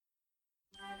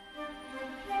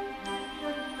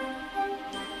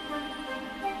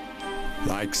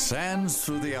Like sands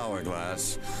through the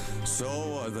hourglass, so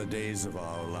are the days of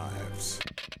our lives.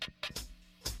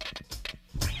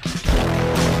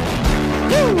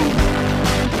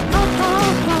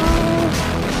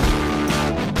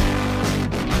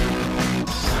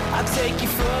 I'll take you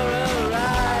for a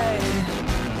ride.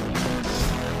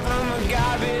 I'm a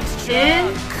garbage truck.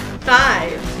 In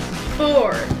 5,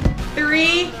 4,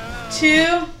 3,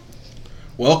 2.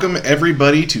 Welcome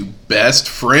everybody to Best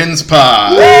Friends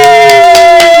Pod.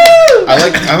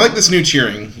 I like this new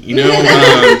cheering. You know, You're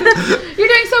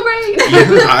doing so great.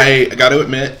 I got to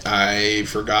admit I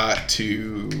forgot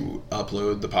to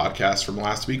upload the podcast from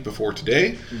last week before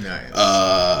today.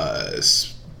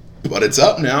 Nice. But it's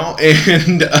up now,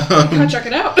 and Go check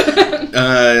it out.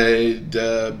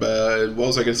 what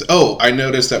was I going to say? Oh, I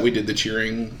noticed that we did the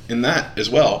cheering in that as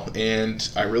well, and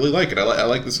I really like it. I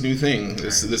like this new thing,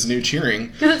 this new cheering.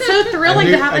 Because it's so thrilling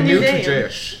to have a new name.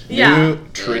 Tradition. Yeah. New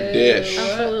tradition.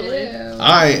 Absolutely.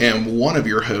 I am one of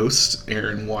your hosts,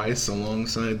 Aaron Weiss,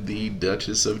 alongside the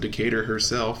Duchess of Decatur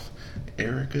herself,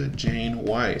 Erica Jane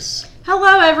Weiss.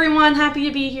 Hello, everyone. Happy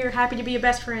to be here. Happy to be a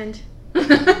best friend.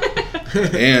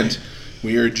 And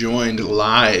we are joined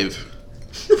live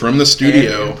from the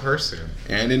studio And in person.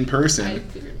 and in person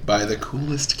by the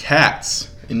coolest cats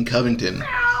in Covington.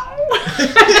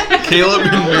 Caleb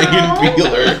and Megan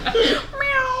Beeler.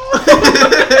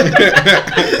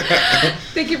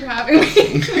 Thank you for having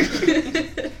me.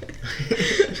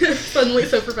 Suddenly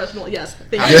so professional. Yes.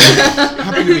 Thank you.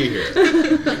 Happy to be here.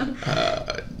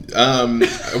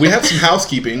 We had some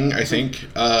housekeeping, I think.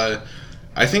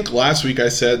 I think last week I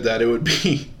said that it would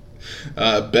be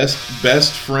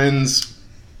best friends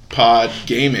pod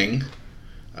gaming,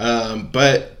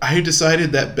 but I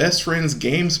decided that best friends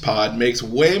games pod makes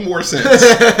way more sense.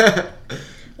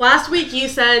 Last week you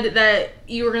said that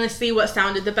you were going to see what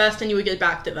sounded the best and you would get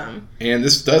back to them. And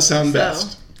this does sound So,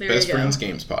 best. there Best you go. friends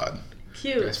games pod.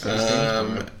 Cute. Best friends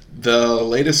games pod. The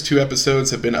latest 2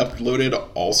 episodes have been uploaded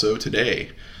also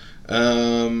today.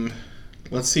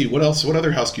 Let's see, what else? What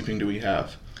other housekeeping do we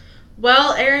have?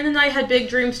 Well, Aaron and I had big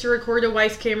dreams to record a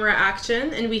Weiss camera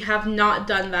action, and we have not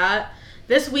done that.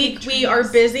 This week we are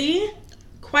busy,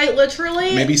 quite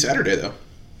literally. Maybe Saturday though.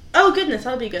 Oh goodness,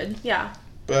 that'll be good. Yeah.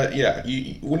 But yeah,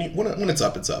 when it's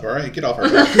up, it's up. All right, get off our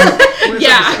back.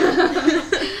 Yeah.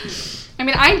 I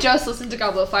mean, I just listened to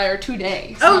Goblet of Fire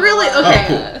today. So, Oh really? Okay.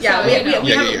 cool. Yeah, so, we you know. have,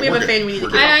 Yeah, we have we're a fan good. we need to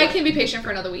We're keep good. up I with. can be patient for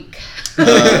another week.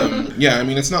 Yeah, I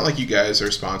mean, it's not like you guys are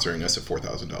sponsoring us at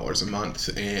 $4,000 a month,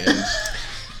 and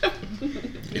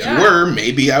if you were,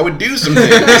 maybe I would do some things.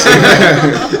 Maybe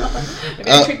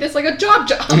I treat this like a job.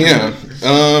 Yeah.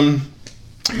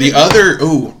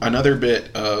 Another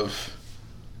bit of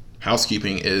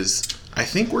housekeeping is I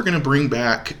think we're gonna bring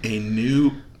back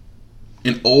an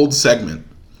old segment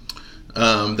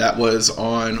that was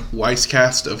on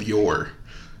Weisscast of yore,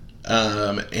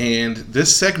 and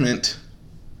this segment.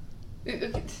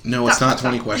 No, it's not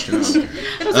 20 questions. I was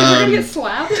like, we're gonna get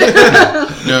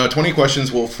slapped. No, 20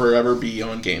 questions will forever be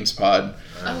on GamesPod.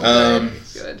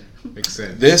 Good. Makes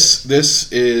sense.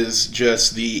 This is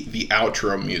just the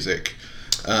outro music.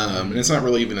 And it's not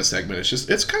really even a segment.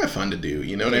 It's kind of fun to do.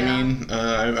 You know what I mean?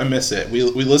 I miss it. We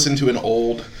listened to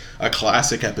a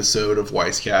classic episode of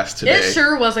Weisscast today. It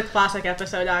sure was a classic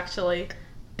episode, actually.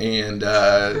 And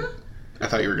I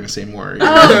thought you were going to say more.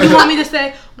 Oh, you want me to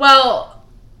say? Well,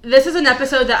 this is an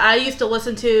episode that I used to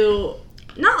listen to,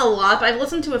 not a lot, but I've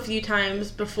listened to a few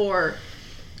times before.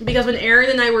 Because when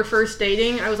Aaron and I were first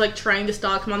dating, I was like trying to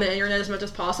stalk him on the internet as much as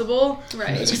possible.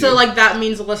 Right. That's So cute. like that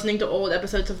means listening to old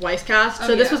episodes of Weisscast.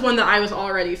 So Oh, this yeah. was one that I was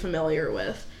already familiar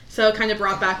with. So it kind of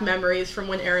brought back memories from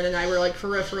when Aaron and I were like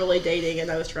peripherally dating and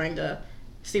I was trying to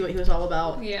see what he was all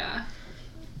about. Yeah.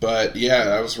 But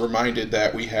yeah, I was reminded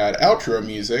that we had outro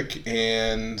music,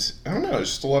 and I don't know,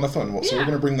 it's just a lot of fun. So we're Yeah.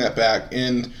 going to bring that back.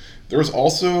 And there was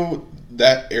also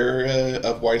that era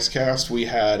of Weisscast. We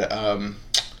had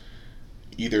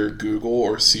either Google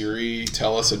or Siri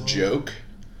tell us a joke,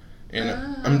 and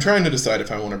I'm trying to decide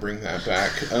if I want to bring that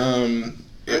back.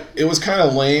 It was kind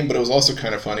of lame, but it was also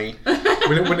kind of funny.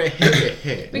 When it hit, it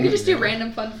hit. We could just do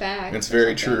random fun facts. It's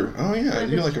very true. Oh yeah, I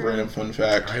do like a random fun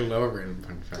fact. I love a random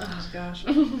fun fact. Oh gosh.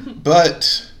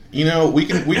 But you know, we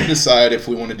can decide if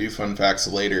we want to do fun facts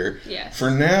later. Yes.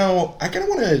 For now, I kind of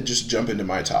want to just jump into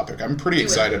my topic. I'm pretty Do it.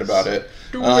 excited about it.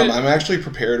 Do it. I'm actually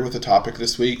prepared with a topic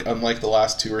this week, unlike the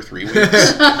last 2 or 3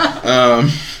 weeks.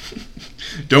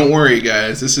 Don't worry,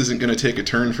 guys. This isn't going to take a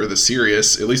turn for the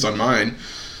serious, at least on mine.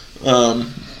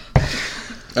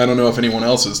 I don't know if anyone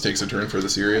else's takes a turn for the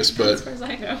serious, As but far as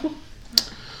I know.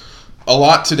 a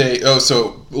lot today. Oh,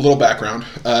 so a little background.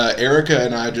 Erica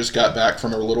and I just got back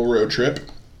from a little road trip.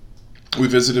 we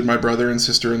visited my brother and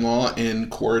sister-in-law in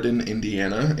Corydon,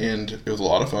 Indiana, and it was a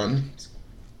lot of fun.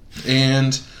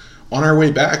 And on our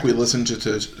way back, we listened to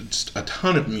just a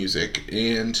ton of music,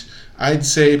 and I'd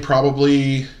say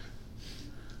probably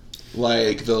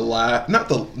like I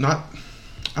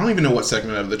don't even know what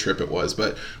segment of the trip it was,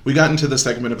 but we got into the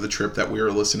segment of the trip that we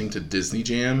were listening to Disney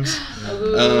jams.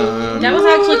 That was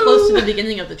actually close to the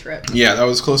beginning of the trip. Yeah, that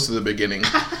was close to the beginning.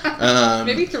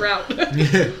 Maybe throughout.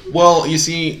 Well, you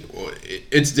see,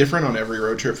 it's different on every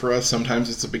road trip for us. Sometimes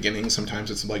it's the beginning,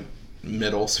 sometimes it's like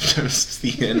middle, sometimes it's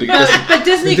the end. But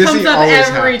Disney comes up always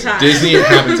every happens. time. Disney, it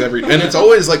happens every... And it's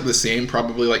always like the same,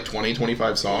 probably like 20,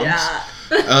 25 songs. Yeah.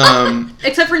 Um,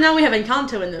 Except for now we have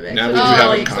Encanto in the mix. Now we which do is have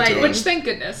really Encanto. exciting. Which, thank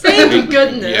goodness. Thank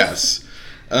goodness. Yes.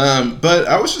 But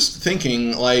I was just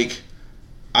thinking, like,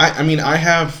 I mean, I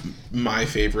have my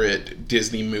favorite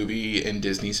Disney movie and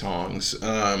Disney songs,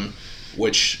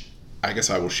 which I guess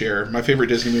I will share. My favorite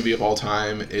Disney movie of all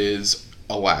time is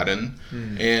Aladdin.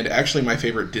 And actually my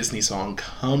favorite Disney song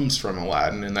comes from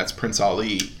Aladdin, and that's Prince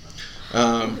Ali.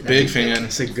 Big fan.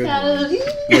 It's a good one.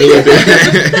 Really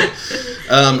big.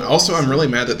 Also, I'm really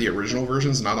mad that the original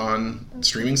version's not on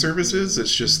streaming services.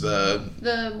 It's just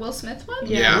The Will Smith one?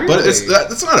 yeah, really? but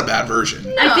that's not a bad version.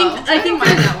 I think don't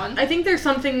mind that one. I think there's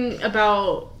something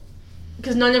about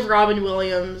because none of Robin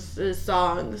Williams'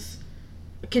 songs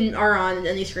are on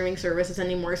any streaming services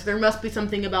anymore. So there must be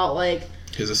something about like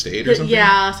His estate or something.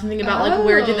 yeah, something about like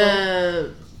where Oh.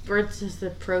 does the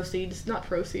proceeds, not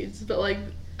proceeds, but like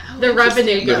Oh, the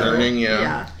revenue interesting. The go. earning,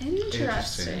 yeah.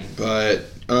 Interesting. But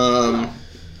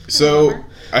so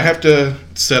I have to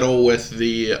settle with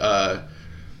the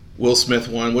Will Smith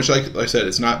one, which like I said,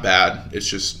 it's not bad. It's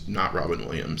just not Robin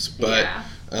Williams. But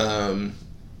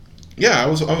Yeah. I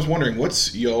was wondering,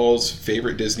 what's y'all's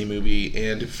favorite Disney movie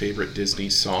and favorite Disney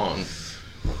song?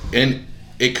 And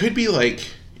it could be like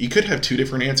you could have two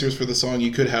different answers for the song.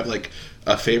 You could have like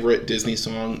a favorite Disney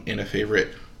song and a favorite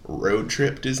road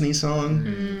trip Disney song.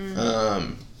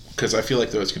 Because I feel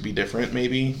like those could be different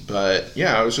maybe. But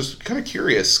yeah, I was just kind of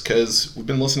curious because we've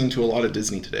been listening to a lot of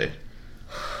Disney today.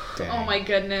 Dang. Oh my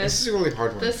goodness. This is a really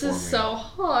hard one. This for is me. so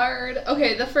hard.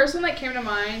 Okay, the first one that came to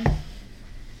mind,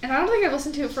 and I don't think I've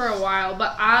listened to it for a while,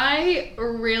 but I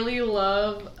really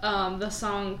love the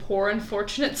song Poor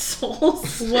Unfortunate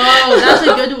Souls. Whoa, that's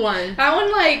a good one. That one,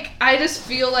 like, I just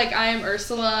feel like I am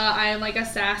Ursula. I am like a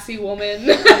sassy woman.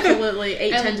 Absolutely,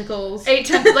 eight And tentacles. Like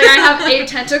I have 8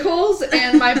 tentacles,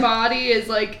 and my body is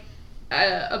like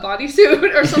a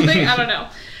bodysuit or something. I don't know.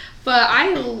 But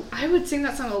I would sing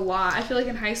that song a lot. I feel like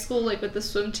in high school, like with the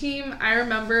swim team, I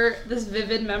remember this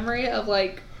vivid memory of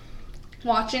like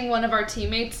watching one of our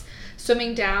teammates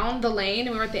swimming down the lane,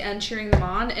 and we were at the end cheering them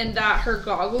on, and that her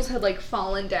goggles had like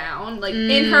fallen down like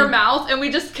in her mouth, and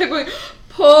we just kept going,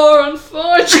 poor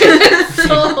unfortunate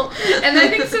soul. And I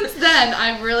think since then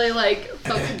I've really like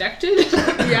felt connected.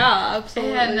 Yeah,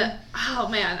 absolutely. And oh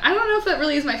man, I don't know if that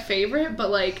really is my favorite, but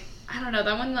like I don't know,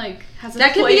 that one like has a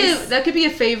that could place. be a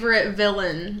favorite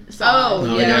villain song. Oh,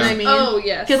 you yes. know what I mean? Oh,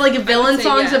 yes. Because like I would villain say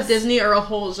songs yes. of Disney are a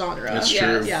whole genre. That's Yes.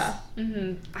 true. Yeah.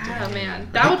 Oh man,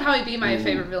 that would probably be my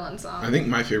favorite villain song. I think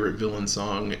my favorite villain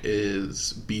song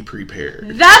is Be Prepared.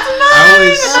 That's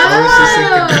mine. I was just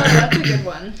thinking That's a good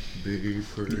one. Be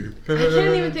I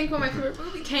can't even think what my favorite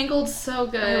movie. Tangled's so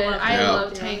good. I Yeah.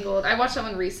 love Tangled. I watched that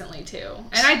one recently too,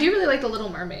 and I do really like The Little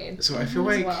Mermaid. So I feel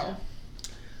as like well.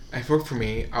 I feel like for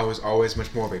me, I was always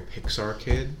much more of a Pixar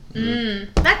kid.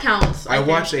 That counts. I think.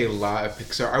 watched a lot of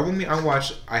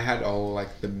Pixar. I had all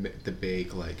like the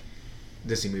big like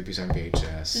Disney movies on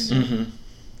VHS. Mm-hmm.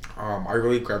 I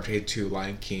really gravitated to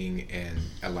Lion King and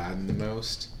Aladdin the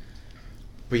most.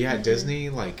 But yeah, Disney,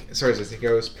 like as far as Disney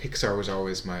goes, Pixar was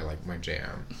always my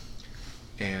jam.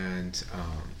 And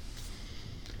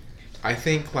I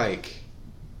think like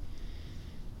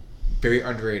very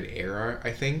underrated era,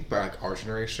 I think, by like our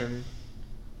generation.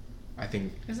 I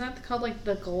think Isn't that called like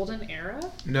the golden era?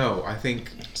 no, I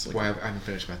think like- well, I haven't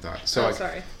finished my thought. So Oh, like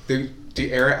sorry.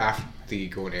 the era after the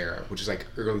golden era, which is like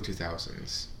early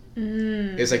 2000s,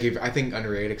 is like I think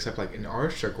underrated. Except like in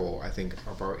our circle, I think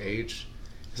of our age,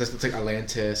 it's like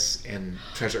Atlantis and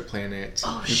Treasure Planet,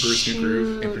 Emperor's New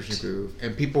Groove. Emperor's New Groove,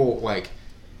 and people like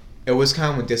it was kind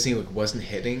of when Disney like wasn't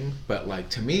hitting, but like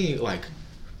to me like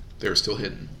They were still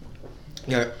hidden.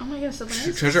 yeah, Oh my gosh, Atlantis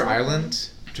is Treasure so Island,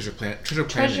 Treasure Planet Treasure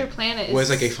Planet is, was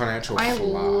like a financial I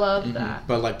flop. love that.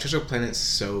 But like Treasure Planet's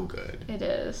so good. It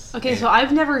is. Okay, so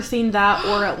I've never seen that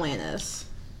or Atlantis.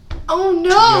 Oh no!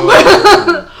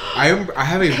 I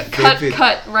have a cut vivid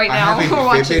right I now. have We're a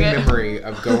watching vivid it. memory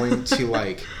of going to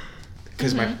like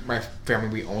because my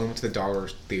family we only went to the Dollar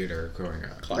Theater growing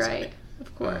up. Right,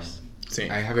 of course.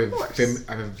 Same. I have a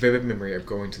vivid memory of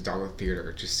going to Dollar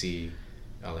Theater to see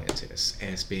Atlantis,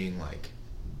 and it's being like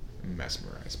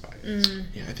mesmerized by it.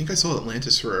 Yeah, I think I saw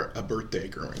Atlantis for a birthday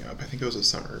growing up. I think it was a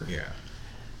summer. Yeah,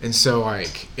 and so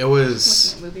like it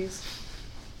was. Looking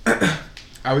at movies.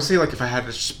 I would say like if I had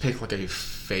to just pick like a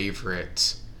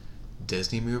favorite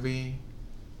Disney movie,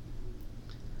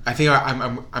 I think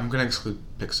I'm gonna exclude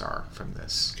Pixar from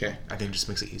this. Okay. I think it just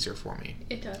makes it easier for me.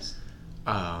 It does.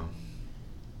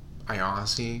 I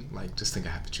honestly like just think I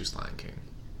have to choose Lion King.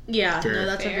 Yeah, Fair. no,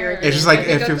 that's a Fair. very good It's just answer. like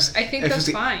I think if that's, it's I think if that's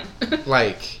it's fine.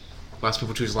 like lots of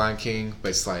people choose Lion King, but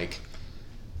it's like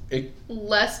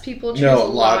Less people choose No,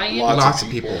 Lion. lots of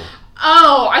people.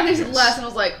 Oh, I think it's Yes. less, and I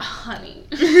was like, honey.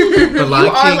 But You Lion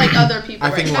are King, like other people.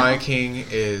 I think right now. Lion King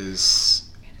is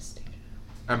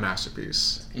a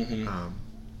masterpiece.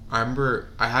 I remember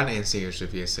I had an Anastasia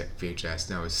VHS,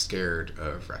 and I was scared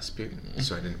of Rasputin,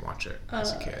 so I didn't watch it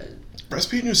as a kid.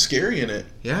 Rasputin was scary in it.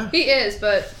 Yeah. He is,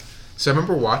 but So I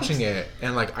remember watching it,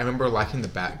 and like I remember liking the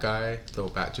Bat guy, the little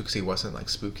Bat, too, because he wasn't like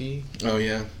spooky. Oh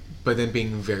yeah. But then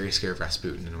being very scared of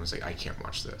Rasputin, and I was like, I can't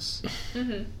watch this.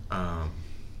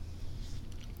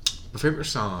 My favorite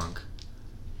song,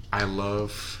 I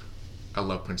love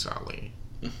Prince Ali.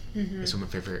 It's one of my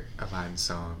favorite Aladdin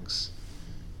songs.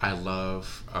 I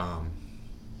love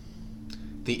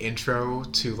the intro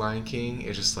to Lion King.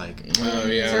 It's just like Oh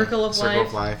yeah. Circle of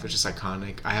Life. Life. It's just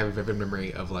iconic. I have a vivid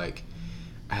memory of like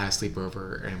I had a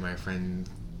sleepover and my friends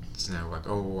and I were like,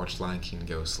 oh, we'll watch Lion King and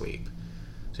go to sleep.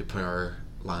 So we put our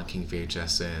Lion King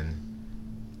VHS in,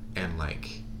 and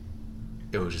like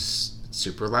it was just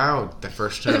super loud. The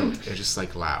first note, it was just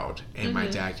like loud. And my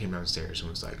dad came downstairs and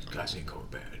was like, you guys need to go to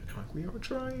bed. And I'm like, we are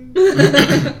trying.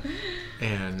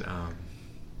 And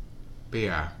but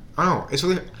yeah, I don't know. It's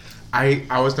really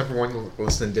I was never one to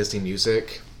listen to Disney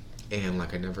music, and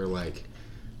like I never like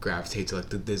gravitate to like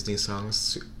the Disney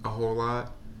songs a whole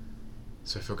lot.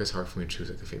 So I feel like it's hard for me to choose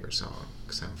like a favorite song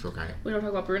because I don't feel like we don't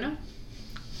talk about Bruno.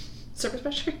 Surface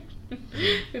Pressure.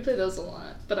 We play those a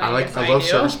lot, but I I guess love do.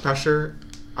 Surface Pressure.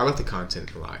 I like the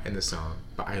content a lot in the song,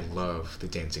 but I love the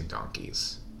dancing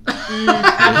donkeys.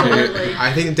 Absolutely.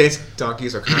 I think dancing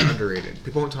donkeys are kind of underrated.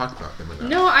 People don't talk about them enough.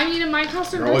 No, I mean in my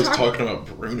classroom, We're always talking about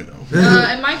Bruno.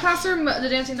 in my classroom, the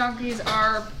dancing donkeys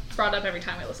are brought up every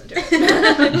time I listen to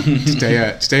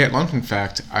it. Today at lunch, in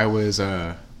fact, I was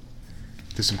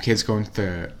there's some kids going to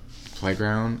the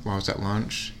playground while I was at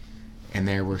lunch, and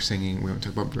they were singing. We were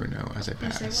talking about Bruno as I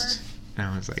course they passed. And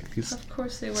I was like, these Of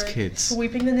course they were. kids.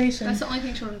 Sweeping the nation. That's the only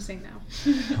thing children sing now.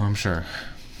 Oh, I'm sure.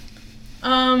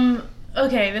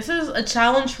 Okay, this is a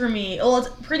challenge for me. Well, it's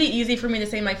pretty easy for me to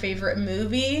say my favorite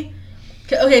movie.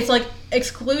 Okay, so like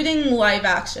excluding live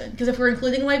action, because if we're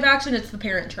including live action, it's The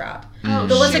Parent Trap. Oh,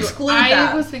 But let's shoot. exclude I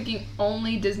that. was thinking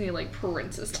only Disney like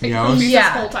princess type Yeah, I was- movies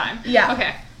Yeah. this whole time. Yeah.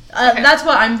 Okay. Okay. That's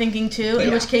what I'm thinking too. In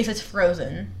Yeah. which case, it's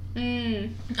Frozen.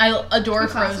 Mm. I adore True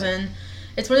classic. Frozen.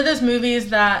 It's one of those movies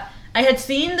that I had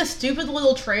seen the stupid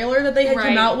little trailer that they had come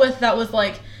Right. out with that was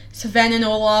like Sven and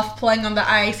Olaf playing on the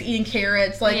ice, eating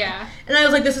carrots, like, Yeah. and I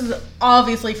was like, this is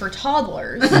obviously for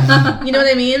toddlers. You know what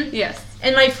I mean? Yes.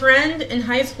 And my friend in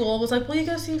high school was like, will you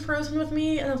go see Frozen with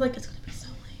me? And I was like, it's gonna be so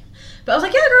lame. But I was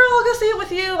like, yeah, girl, I'll go see it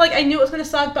with you. Like, I knew it was gonna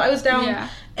suck, but I was down. Yeah.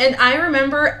 And I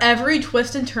remember every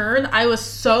twist and turn. I was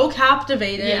so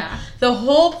captivated. Yeah. The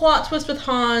whole plot twist with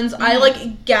Hans, I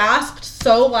like gasped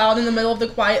so loud in the middle of the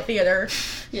quiet theater.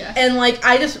 Yeah. And like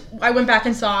I went back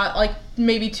and saw it like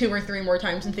maybe 2 or 3 more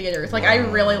times in theaters. Like I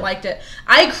really liked it.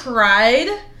 I cried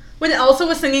when Elsa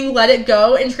was singing Let It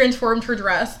Go and transformed her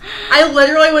dress. I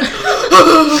literally went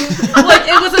like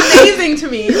it was amazing to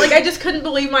me. Like I just couldn't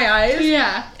believe my eyes.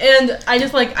 Yeah. And I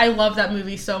just like I love that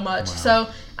movie so much. So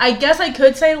I guess I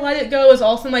could say Let It Go is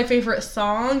also my favorite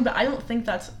song, but I don't think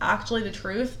that's actually the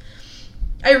truth.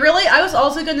 I was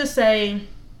also gonna say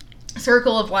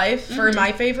Circle of Life for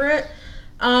my favorite.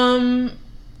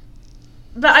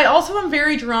 But I also am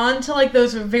very drawn to like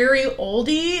those very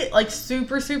oldie, like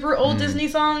super, super old Disney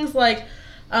songs, like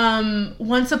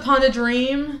Once Upon a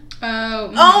Dream.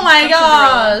 Oh my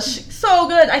gosh, so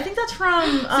good. I think that's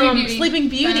from Sleeping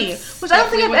Beauty, That's which I don't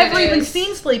think I've definitely ever what it even is.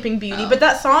 seen Sleeping Beauty, but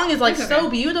that song is like That's so okay.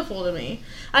 beautiful to me.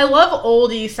 I love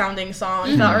oldie sounding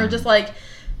songs that are just like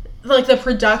the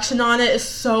production on it is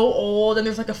so old and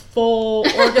there's like a full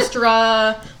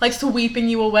orchestra like sweeping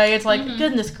you away. It's like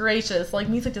goodness gracious, like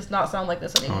music does not sound like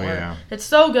this anymore. yeah. It's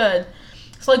so good.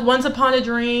 It's like Once Upon a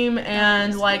Dream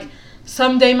and like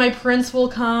Someday My Prince Will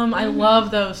Come. I love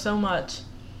those so much.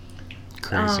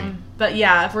 Crazy. But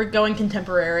yeah, if we're going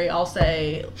contemporary, I'll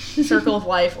say Circle of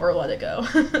Life or Let It Go.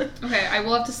 Okay, I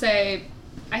will have to say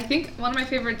I think one of my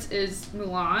favorites is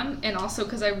Mulan, and also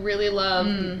because I really love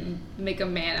Make a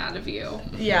Man Out of You.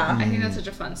 Yeah. I think that's such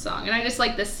a fun song. And I just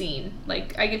like the scene.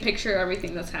 Like, I can picture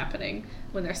everything that's happening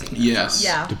when they're singing that Yes.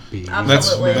 song. Yeah. That's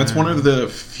Absolutely. that's one of the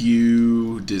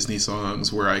few Disney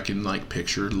songs where I can like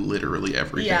picture literally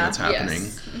everything Yeah. that's happening.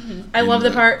 Yes. Mhm. I love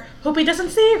the part, hope he doesn't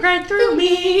see right through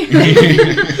me.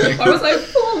 I was like,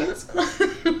 oh,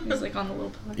 he's like on the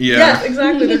little pod. Yeah. Yes,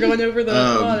 exactly. They're going over the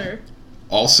Um, water.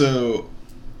 Also,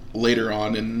 later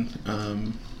on in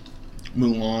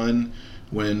Mulan,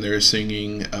 when they're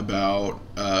singing about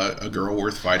a girl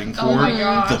worth fighting for, Oh my the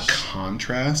gosh.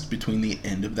 contrast between the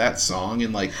end of that song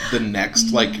and like the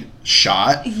next like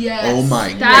shot. Yes. Oh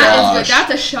my That gosh. is good.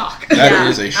 That's a shock. That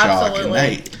is a shock. absolutely.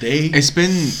 And they It's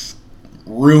been.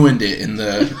 ruined it in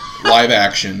the live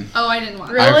action. Oh, I didn't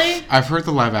watch. Really? I've heard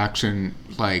the live action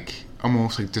like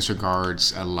almost like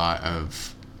disregards a lot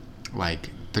of like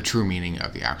the true meaning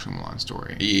of the actual Mulan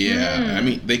story. Yeah, I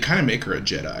mean, they kind of make her a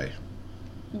Jedi.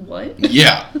 What?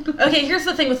 Yeah. Okay, here's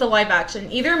the thing with the live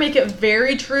action. Either make it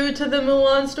very true to the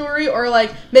Mulan story or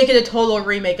like make it a total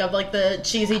remake of like the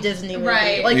cheesy Disney movie.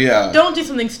 Right. Like Yeah. don't do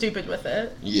something stupid with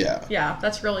it. Yeah. Yeah,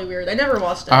 that's really weird. I never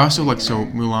watched it. I also like so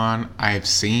Mulan I've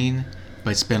seen,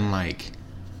 but it's been like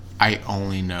I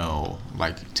only know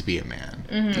like To Be a Man.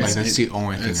 Like that's the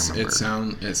only thing I remember. It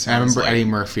sounds I remember like, Eddie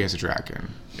Murphy as a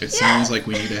dragon. It sounds like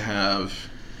we need to have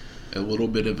a little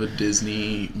bit of a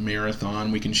Disney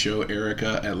marathon. We can show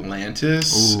Erica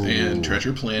Atlantis Ooh. and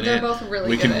Treasure Planet. They're both really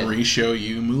We good. can re-show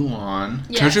you Mulan.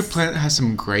 Yes. Treasure Planet has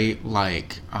some great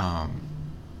like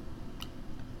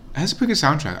it has a pretty good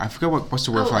soundtrack. I forget what's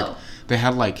the word for like oh. they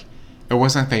had like it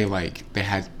wasn't like they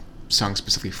had songs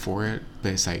specifically for it,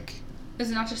 but it's like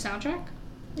Is it not just soundtrack?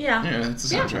 yeah. Yeah,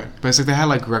 that's a Yeah. soundtrack. but it's like they had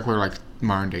like regular like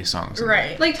modern day songs. in it.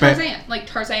 Right. Like But- Tarzan. Like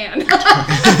Tarzan.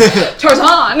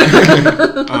 Tarzan.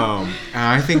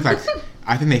 And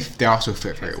I think they also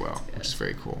fit very well, which is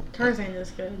very cool. Tarzan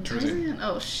is good. Tarzan.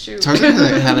 Oh shoot. Tarzan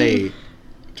had a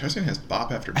Tarzan has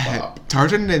bop after bop.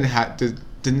 Tarzan didn't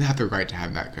have the right to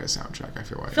have that kind of soundtrack. I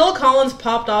feel like. Phil Collins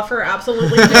popped off for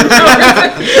absolutely no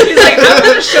He's like, I'm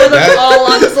gonna show them That-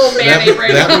 all on this little man ape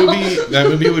right now. that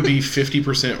movie would be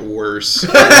 50% worse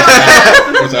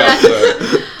without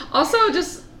the. Also,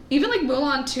 just even like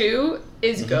Mulan 2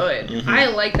 is good. I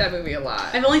like that movie a lot.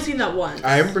 I've only seen that once.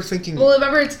 I remember thinking. Well,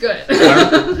 remember it's good.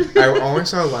 I only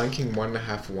saw Lion King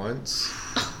 1.5 once,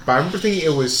 but I remember thinking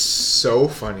it was so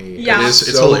funny. Yeah. It is.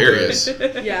 It's hilarious.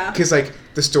 Yeah. Because like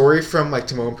the story from like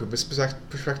Timon and Pumbaa's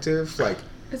perspective, like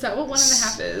Is that what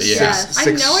 1.5 is? Yeah. Yes. I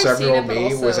Six know I've seen Several it, but Me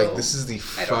was also like this is the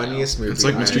I don't know. funniest movie. It's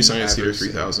like Mystery I've Science Theater ever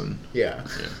seen. 3000. Yeah.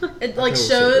 It like That was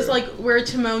so shows good. like where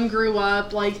Timon grew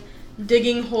up, like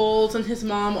digging holes, and his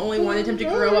mom only wanted him to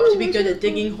grow up to be good at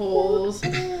digging holes.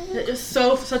 It was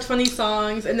such funny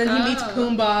songs, and then he meets Oh.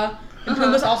 Pumbaa, and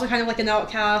Pumbaa's also kind of like an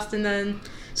outcast, and then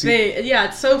See-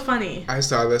 it's so funny. I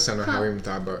saw this. I don't know how we even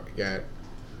thought about it yet.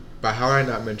 But how did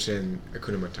I not mention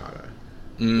Hakuna Matata?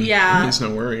 Yeah. It's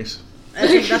no worries. I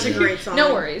think that's a great song.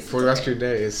 No worries. For the rest of your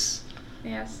days.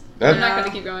 Yes. That- I'm not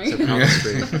gonna keep going. It's a promise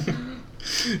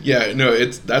free. Yeah, no,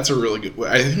 that's a really good.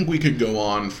 I think we could go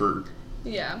on for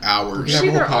Yeah. hours. Yeah.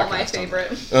 These have a are whole all my podcast on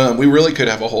favorite. We really could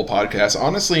have a whole podcast.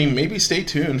 Honestly, maybe stay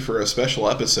tuned for a special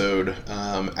episode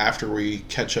after we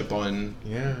catch up on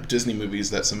Yeah. Disney movies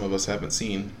that some of us haven't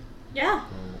seen. Yeah.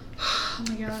 Oh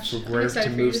my gosh. We're I'm going excited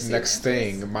to for you move to to see the next that.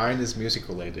 thing. Mine is music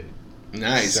related.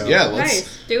 Nice. So- Yeah, let's.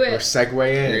 Nice. Do Or it. segue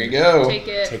in. There you go. Take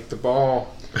it. Take the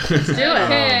ball. Do it.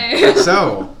 Okay.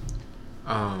 So,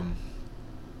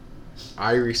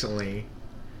 I recently.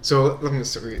 So let me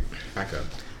back up.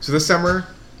 So this summer,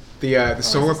 the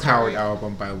solar powered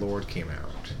album by Lorde came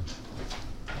out,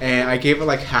 and I gave it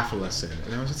like half a listen,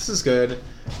 and I was like, "This is good,"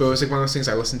 but it was like one of those things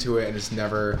I listened to it and just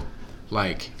never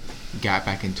like got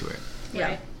back into it.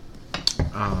 Yeah.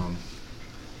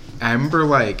 I remember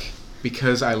like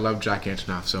because I love Jack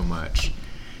Antonoff so much,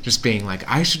 just being like,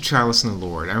 I should try to listen to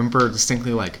Lorde. I remember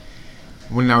distinctly like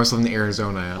when I was living in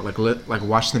Arizona, like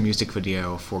watching the music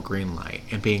video for Green Light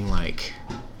and being like,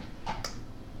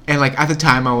 and like at the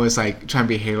time I was like trying to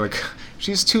be a hater, like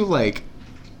she's too like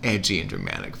edgy and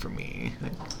dramatic for me,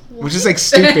 like, which is like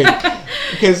stupid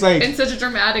because like In such a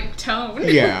dramatic tone.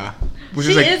 yeah, which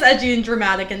She is like, is edgy and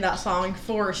dramatic in that song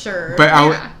for sure. but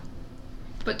Yeah.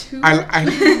 But too much.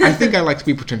 I think I like to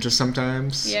be pretentious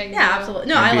sometimes. Yeah, you yeah, know. absolutely.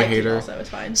 No, And I be a like it hater. also. It's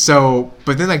fine. So,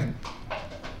 but then like,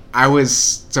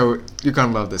 so you're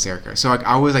gonna love this, Erica. So like,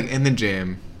 I was like in the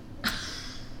gym,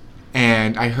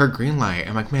 and I heard Green Light.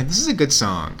 I'm like, man, this is a good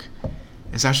song,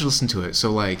 and so I should listen to it. So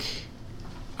like,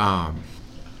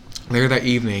 later that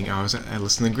evening, I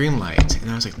listened to Greenlight,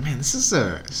 and I was like, man, this is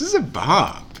a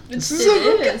bop. This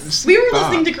is We were a bop.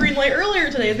 listening to Greenlight earlier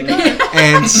today in the car.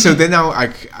 And so then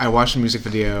I watched the music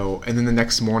video, and then the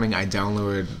next morning I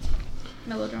downloaded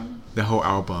Melodrama. the whole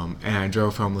album, and I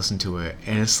drove home, listened to it,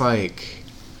 and it's like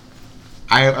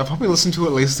I've probably listened to it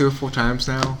at least 3 or 4 times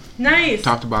now, Nice.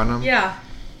 top to bottom. Yeah.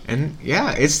 And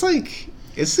yeah, it's like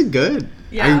it's a good.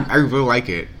 Yeah. I really like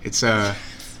it. It's I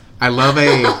love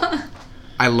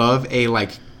a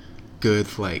like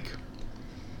good like.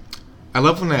 I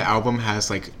love when an album has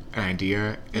like an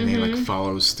idea and then like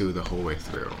follows through the whole way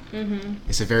through. Mm-hmm.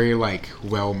 It's a very like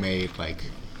well made like.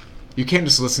 You can't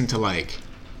just listen to like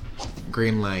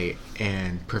Greenlight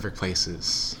and Perfect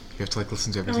Places. You have to like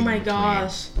listen to everything. Oh my in between.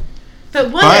 gosh. But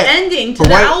what an ending to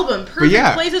the album. Perfect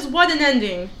yeah. Places, what an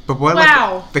ending. But what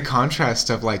Wow. like the contrast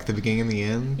of like the beginning and the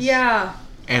end. Yeah.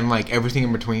 And like everything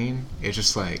in between, it's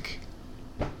just like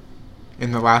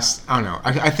in the last I don't know.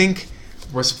 I think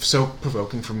what's so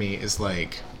provoking for me is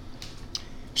like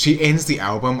she ends the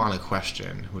album on a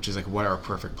question, which is like what are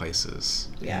perfect places?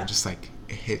 Yeah. And it just like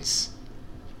it hits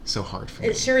so hard for me.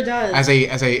 It sure does. As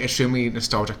a extremely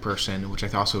nostalgic person, which I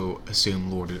also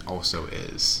assume Lorde also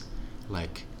is,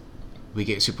 like we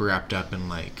get super wrapped up in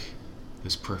like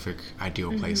those perfect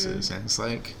ideal places, and it's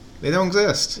like they don't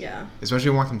exist. Yeah. Especially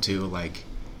when you want them to. Like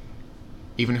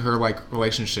even her like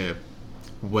relationship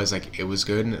was like it was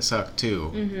good and it sucked too,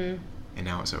 and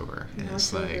now it's over, and Now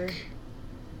it's it's over. like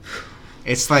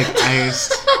it's like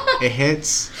it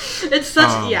hits. It's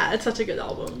such it's such a good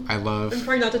album. I love. I'm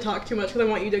trying not to talk too much because I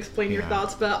want you to explain your Yeah.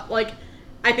 thoughts, but like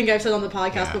I think I've said on the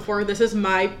podcast Yeah. before, this is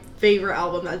my favorite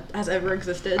album that has ever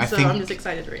existed, I so think- I'm just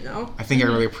excited right now. I think I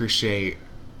really appreciate.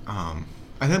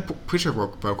 I think appreciate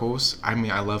vocals. I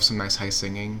mean, I love some nice high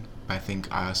singing, but I think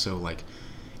I also like.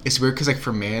 It's weird because like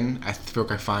for men, I feel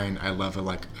like I love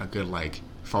a good like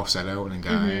falsetto in a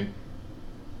guy.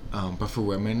 But for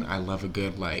women, I love a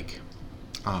good like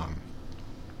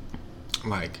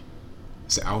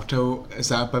is it alto? Is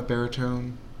that above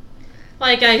baritone?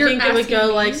 Like I You're think it would asking go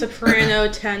me? like soprano,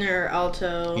 tenor,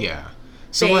 alto, Yeah.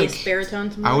 So bass, like baritone.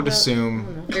 Something I would like that. assume I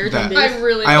don't know. Baritone, that- bass. I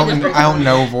really I think don't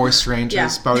know voice ranges, Yeah.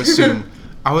 but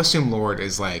I would assume Lorde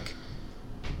is like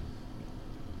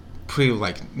pretty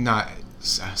like not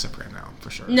a soprano for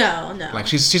sure. No. Like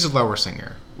she's a lower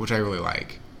singer, which I really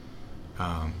like.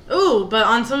 Ooh, but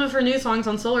on some of her new songs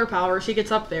on Solar Power, she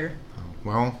gets up there.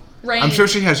 Well, Range. I'm sure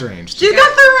she has range. She's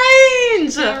got the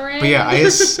range. But yeah,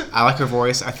 I like her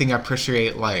voice. I think I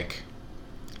appreciate like.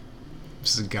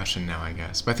 This is gushing now, I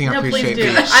guess. But I think I No, please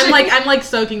appreciate. do. I'm like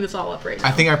soaking this all up right now.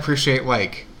 I think I appreciate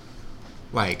like.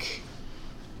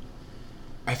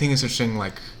 I think it's interesting.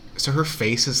 Like, so her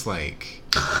face is like.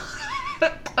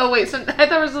 Oh wait, so I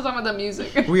thought we were still talking about the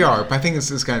music. We are, but I think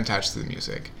it's kind of attached to the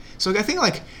music. So I think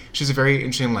like she's a very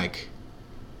interesting like.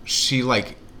 She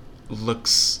like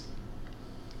looks.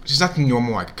 She's not the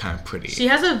normal like kind of pretty. She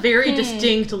has a very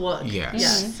distinct look. Yes.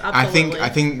 Yes, I absolutely.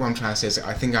 think what I'm trying to say is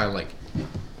I think I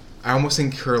almost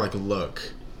think her like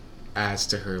look adds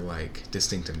to her like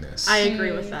distinctiveness. I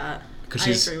agree with that. Because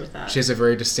I agree with that. She has a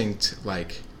very distinct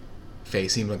like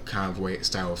face, even like kind of way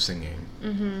style of singing,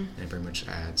 and it very much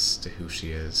adds to who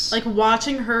she is. Like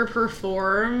watching her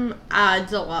perform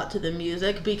adds a lot to the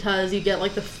music because you get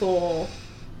like the full,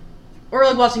 or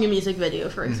like watching a music video,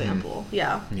 for example.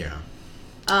 Yeah. yeah,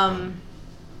 Yeah,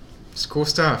 it's cool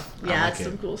stuff. I like it's it.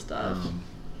 some cool stuff.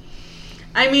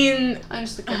 I mean, I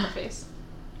just looked at her face.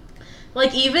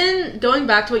 like even going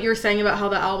back to what you were saying about how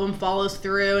the album follows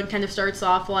through and kind of starts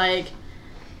off like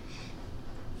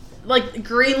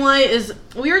Greenlight is,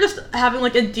 we were just having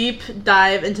like a deep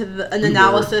dive into an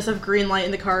analysis of Greenlight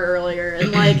in the car earlier,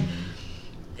 and like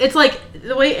it's like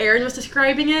the way Aaron was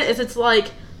describing it is it's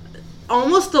like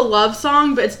almost a love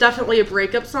song, but it's definitely a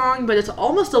breakup song, but it's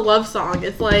almost a love song.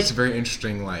 It's like It's a very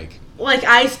interesting like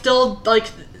I still like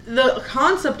the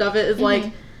concept of it is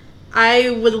like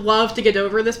I would love to get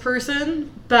over this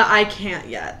person, but I can't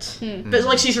yet. But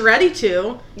like she's ready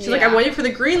to. She's like, I'm waiting for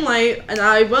the green light, and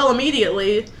I will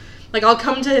immediately. Like I'll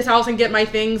come to his house and get my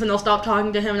things, and I'll stop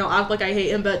talking to him, and I'll act like I hate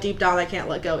him, but deep down I can't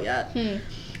let go yet. And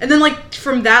then like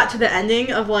from that to the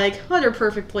ending of like what are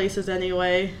perfect places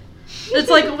anyway. It's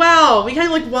like wow, we kind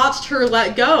of like watched her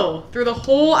let go through the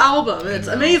whole album, and it's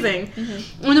amazing.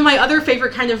 One of my other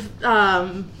favorite kind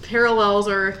of parallels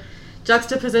or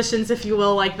juxtapositions, if you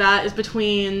will, like that is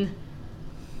between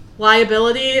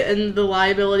Liability and the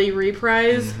Liability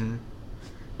Reprise.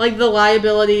 Like the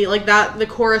Liability, like that, the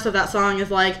chorus of that song is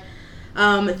like,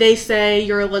 they say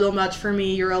you're a little much for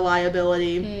me, you're a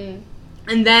liability.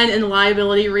 And then in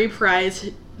Liability Reprise,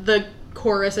 the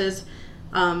chorus is,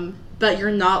 but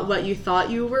you're not what you thought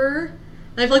you were.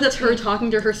 And I feel like that's her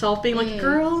talking to herself, being like,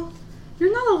 girl,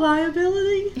 you're not a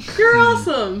liability. You're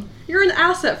awesome. You're an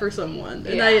asset for someone.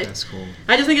 And That's cool.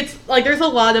 I just think it's, like, there's a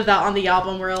lot of that on the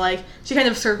album where, like, she kind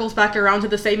of circles back around to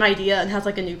the same idea and has,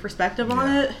 like, a new perspective on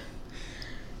it.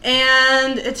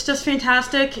 And it's just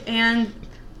fantastic, and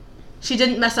she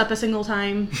didn't mess up a single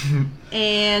time.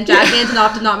 And Jack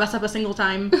Antonoff did not mess up a single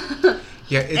time.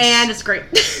 Yeah, And it's great.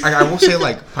 I will say,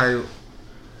 like, probably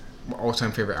my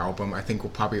all-time favorite album, I think will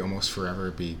probably almost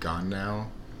forever be Gone Now.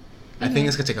 I think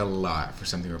it's going to take a lot for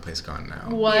something to replace Gone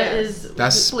Now. What Yes. is...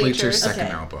 That's Bleacher's second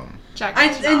Okay. album. Jack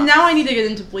and now I need to get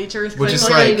into Bleachers, Which because is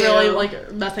I feel like- like I'm really,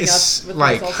 like, messing It's up with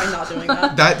like- myself by not doing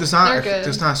that. That there's not They're good.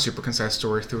 there's not a super concise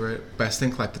story through it, but I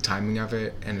think like the timing of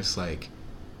it and it's like,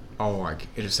 oh, like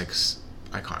it is like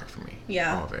iconic for me.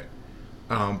 Yeah. all of it.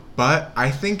 But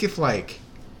I think if I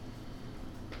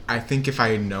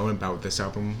had known about this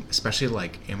album, especially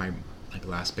like in my like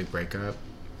last big breakup,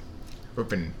 it would have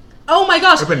been Oh my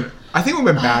gosh! I think it would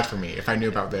have been bad for me if I knew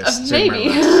about this. during my maybe.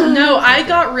 last- No, I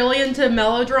got really into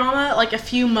melodrama like a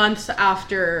few months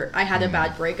after I had a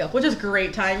bad breakup, which is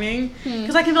great timing.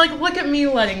 Because I can be like, look at me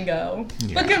letting go.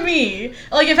 Yeah. Look at me.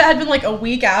 Like, if it had been like a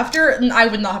week after, I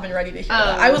would not have been ready to hear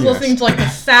that. I was Yes. listening to like the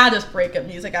saddest breakup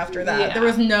music after that. Yeah. There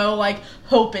was no like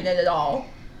hope in it at all.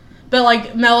 But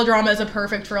like, melodrama is a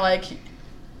perfect for like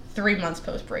 3 months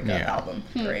post breakup Yeah. album.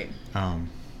 Great. But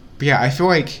yeah, I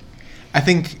think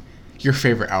your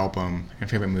favorite album and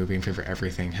favorite movie and favorite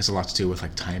everything has a lot to do with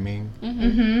like timing.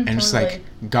 Mm-hmm. And just like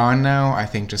Gone Now, I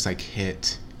think just like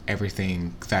hit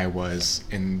everything that I was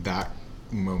in that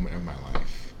moment of my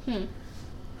life.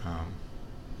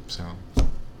 So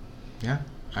yeah,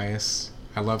 I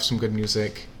love some good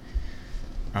music.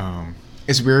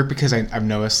 It's weird because I've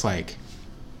noticed like,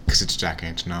 because it's Jack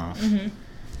Antonoff,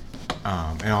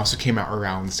 and it also came out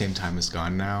around the same time as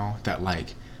Gone Now, that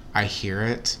like I hear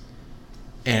it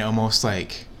and it almost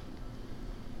like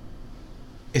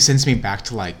it sends me back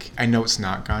to like, I know it's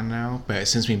not Gone Now, but it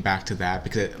sends me back to that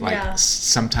because it like Yeah.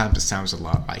 sometimes it sounds a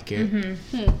lot like it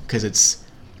because it's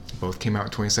both came out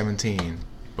in 2017,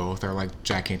 both are like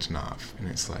Jack Antonoff, and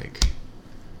it's like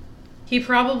He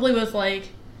probably was like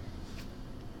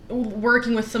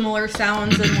working with similar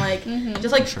sounds and like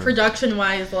just like Sure. production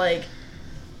wise, like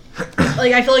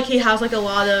I feel like he has like a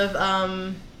lot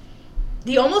of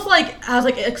he almost like has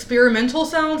like experimental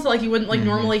sounds that, like you wouldn't like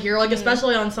normally hear, like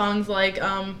especially on songs like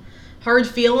Hard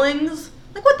Feelings.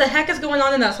 Like, what the heck is going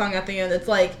on in that song at the end? It's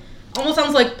like almost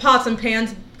sounds like pots and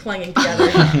pans clanging together.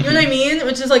 You know what I mean?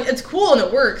 Which is like, it's cool and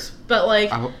it works, but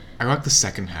like I like the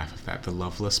second half of that, the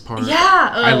Loveless part.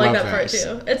 yeah, oh, I like love that part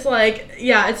that. too. It's like,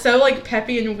 yeah, it's so like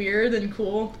peppy and weird and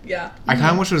cool. Yeah. I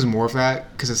kind of wish there was more of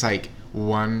that because it's like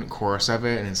one chorus of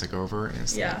it and it's like over and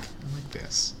it's Yeah. like, I like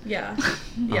this. Yeah.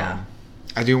 Yeah.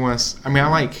 I do want to. I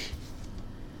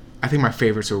think my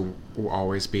favorites will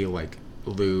always be like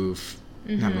Louvre,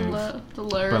 not Louvre. The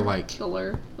lure. But, like- The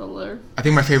lure. I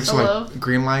think my favorites The are Louvre? like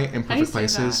Greenlight and How do you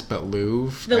Perfect say Places, that? but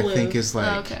Louvre The I think Louvre. is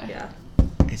like Oh, okay. Yeah.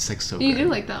 it's like so You good. do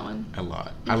like that one. a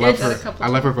lot. I did love that a her. couple I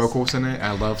love her times. vocals in it.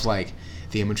 I love like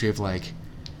the imagery of like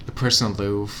the person on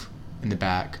Louvre in the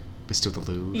back, but still the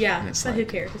Louvre. Yeah. and it's But like who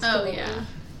cares? It's Oh still yeah.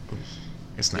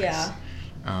 it's nice. Yeah.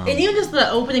 Um, And even just the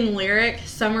opening lyric,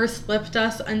 "Summer slipped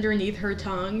us underneath her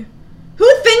tongue."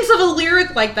 Who thinks of a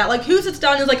lyric like that? Like, who sits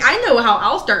down and is like, I know how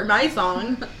I'll start my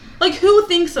song. Like, who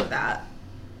thinks of that?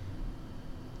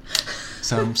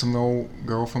 some little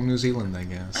girl from New Zealand, I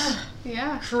guess.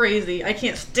 Yeah. Crazy. I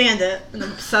can't stand it. And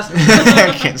I'm obsessed with I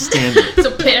it. can't stand it.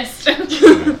 So pissed.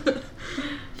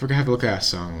 If we're gonna have a look at our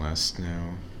song list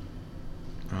now.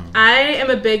 I am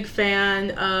a big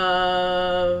fan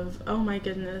of, oh my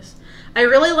goodness, I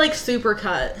really like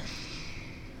Supercut.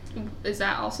 Is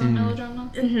that also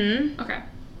melodrama? Mm-hmm.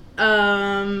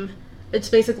 Okay. It's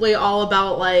basically all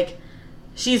about like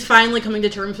she's finally coming to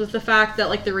terms with the fact that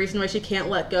like the reason why she can't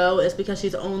let go is because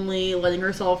she's only letting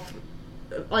herself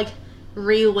like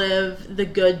relive the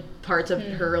good parts of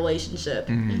her relationship,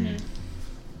 and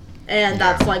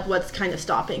that's like what's kind of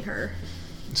stopping her.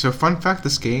 So fun fact,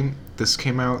 this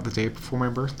came out the day before my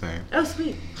birthday. Oh,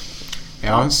 sweet. It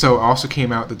also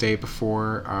came out the day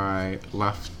before I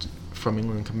left from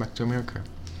England and come back to America.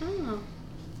 Oh.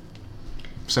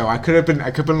 So I could have been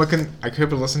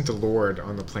listening to Lord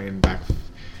on the plane back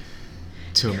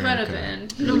to Could have America. been.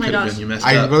 Oh my Could've gosh. been, you messed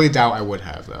I up. really doubt I would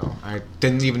have though. I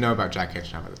didn't even know about Jack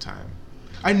Antonoff at the time.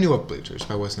 I knew of Bleachers,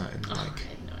 but I was not in I like.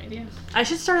 had no idea. I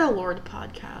should start a Lord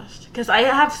podcast because I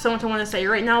have so much I want to say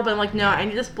right now, but I'm like, no, I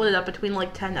need to split it up between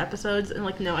like 10 episodes, and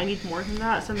like, no, I need more than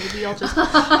that. So maybe I'll just.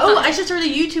 Oh, I should start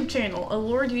a YouTube channel, a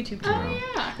Lord YouTube channel.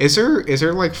 Oh yeah. Is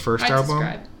there like first I'd album?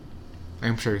 subscribe.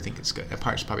 I'm sure you think it's good. That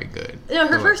part's probably good. Her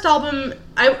But, first album,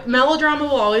 Melodrama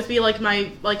will always be like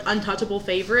my untouchable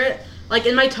favorite. Like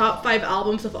in my top 5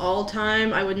 albums of all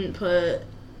time, I wouldn't put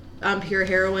Pure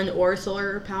Heroine or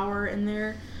Solar Power in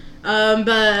there.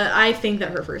 But I think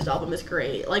that her first album is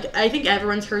great. Like, I think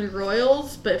everyone's heard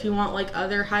Royals, but if you want like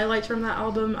other highlights from that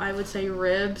album, I would say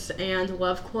Ribs and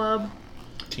Love Club.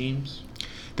 Teams.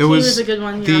 There Team was is a good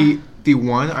one, yeah. The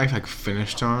one I like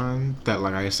finished on that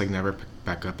like I just like never picked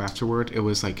back up afterward. It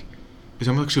was like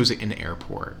almost like she was like, in the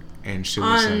airport and she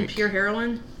was On like Pure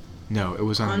Heroine? no, it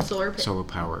was on Solar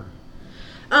Power.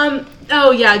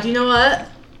 Oh yeah, do you know what?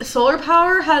 Solar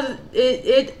Power has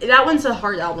it that one's a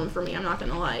hard album for me, I'm not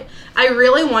gonna lie. I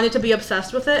really wanted to be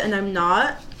obsessed with it and I'm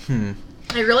not.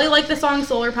 I really like the song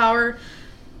Solar Power.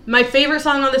 My favorite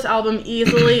song on this album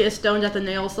easily is Stoned at the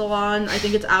Nail Salon. I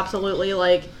think it's absolutely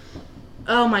like,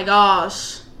 oh my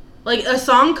gosh. Like a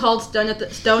song called Stoned at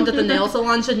the Nail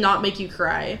Salon should not make you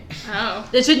cry. Oh.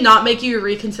 It should not make you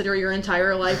reconsider your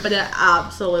entire life, but it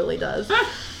absolutely does.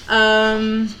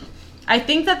 I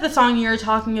think that the song you're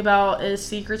talking about is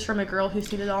Secrets from a Girl Who's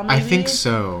Seen It All, maybe? I think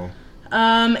so.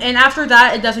 And after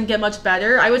that, it doesn't get much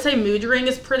better. I would say Mood Ring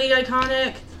is pretty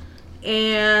iconic.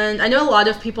 And I know a lot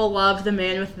of people love The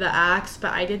Man with the Axe,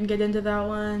 but I didn't get into that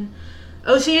one.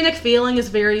 Oceanic Feeling is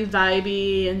very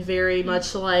vibey and very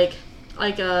much like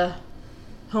a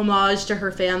homage to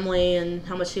her family and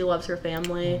how much she loves her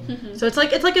family. So it's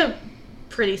like a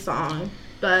pretty song,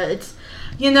 but it's,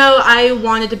 you know, I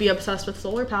wanted to be obsessed with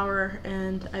Solar Power,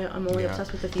 and I'm only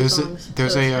obsessed with a few songs.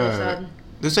 There's so it's kind of sad.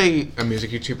 There's a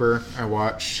music YouTuber I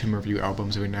watch him review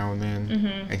albums every now and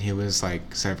then, and he was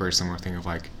like said a very similar thing of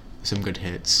like some good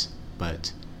hits,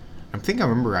 but I think I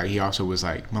remember right. He also was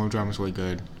like Melodrama's really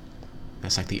good.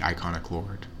 That's like the iconic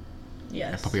Lord.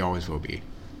 Yes. It probably always will be.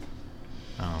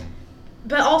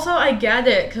 But also I get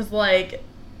it because like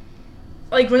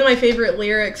one of my favorite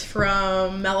lyrics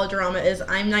from Melodrama is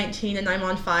I'm 19 and I'm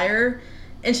on fire.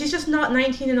 And she's just not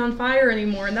 19 and on fire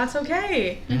anymore, and that's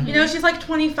okay. You know, she's like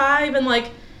 25 and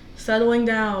like settling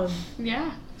down.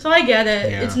 Yeah. So I get it.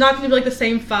 Yeah. It's not going to be like the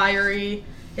same fiery,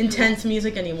 intense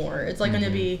music anymore. It's like going to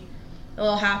be a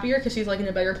little happier because she's like in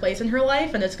a better place in her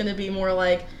life, and it's going to be more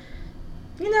like,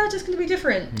 you know, it's just going to be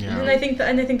different. Yeah. And I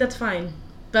think that's fine.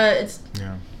 But it's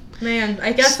Yeah. man,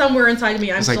 I guess somewhere inside of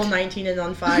me, I'm It's still like- 19 and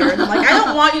on fire, and I'm like, I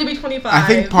don't want you to be 25. I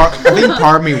think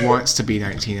part of me wants to be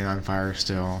 19 and on fire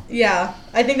still. Yeah,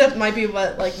 I think that might be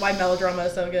why Melodrama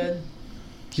is so good.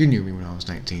 You knew me when I was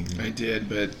 19. I did,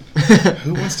 but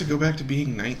who wants to go back to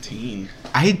being 19?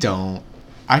 I don't.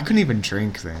 I couldn't even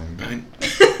drink then.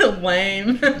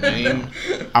 Lame. Lame.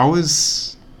 I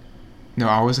was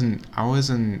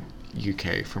in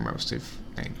UK for most of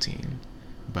 19,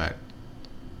 but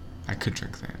I could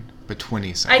drink then. But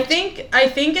 20 cents. I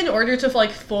think in order to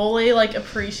like fully like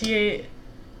appreciate,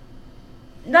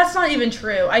 that's not even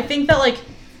true. I think that like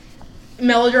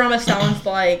Melodrama sounds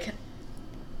like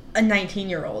a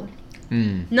 19-year-old.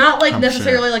 Not like 100%.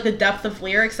 necessarily like the depth of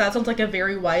lyrics. That sounds like a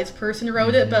very wise person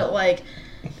wrote it, but like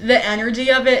the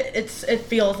energy of it, it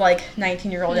feels like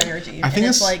 19-year-old energy. I think and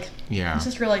it's it's like yeah. it's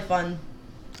just really fun.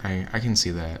 I can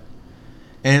see that.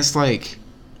 And it's like,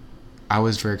 I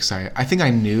was very excited. I think I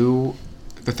knew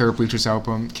the third Bleachers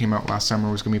album came out last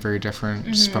summer was going to be very different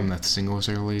just from the singles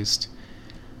they released.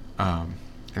 And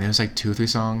there's like 2 or 3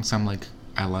 songs I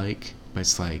like, but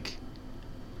it's like,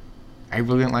 I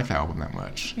really didn't like that album that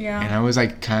much. Yeah. And I was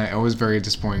like, it was very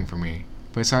disappointing for me.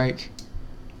 But it's like,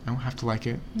 I don't have to like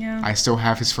it. Yeah. I still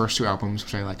have his first 2 albums,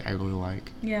 which I really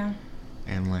like. Yeah.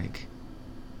 And like,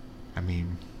 I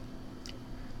mean,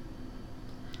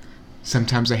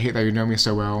 sometimes I hate that you know me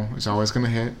so well. It's always gonna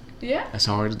hit. Yeah. I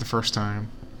saw it the first time.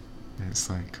 And it's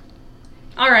like,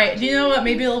 All right. Do you know what?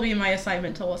 Maybe it'll be my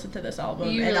assignment to listen to this album,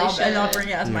 You and really I'll should. bring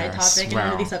it as my Yes, topic in wow.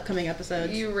 one of these upcoming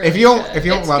episodes. You really if you don't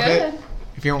It's love good. it,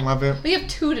 if you don't love it, We have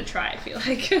 2 to try, I feel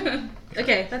like.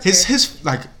 Okay, that's his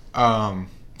fair. his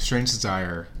Strange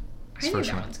Desire. I His think first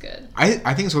that one. one's good.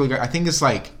 I think it's really good. I think it's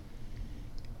like,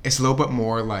 it's a little bit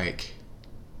more like,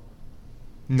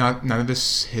 none of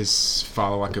his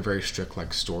follow like a very strict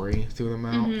like story through them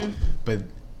out, but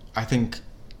I think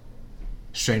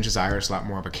Strange Desire is a lot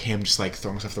more of like him just like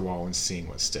throwing stuff at the wall and seeing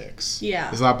what sticks.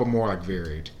 Yeah. It's a lot more like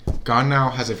varied. Gone Now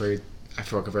has I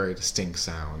feel like a very distinct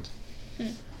sound.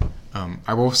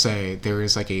 I will say there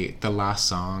is like the last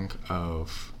song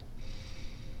of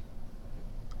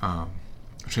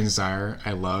Strange Desire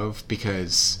I love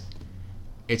because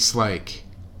it's like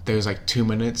there's like 2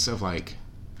 minutes of like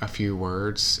a few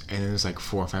words and then there's like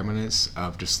 4 or 5 minutes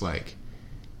of just like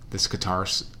this guitar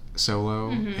solo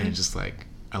and it's just like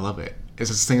I love it. It's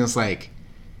this thing that's like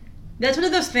That's one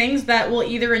of those things that will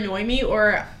either annoy me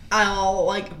or I'll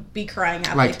like be crying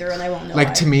halfway through and I won't know why.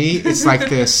 To me, it's like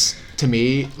this. To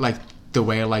me, like the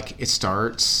way like it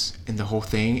starts and the whole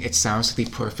thing, it sounds like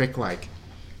the perfect like.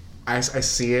 I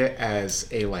see it as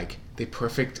a like the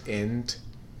perfect end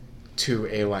to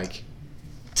a like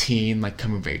teen like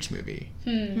coming of age movie,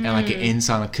 and like it ends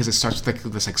on because it starts with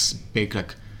like this like big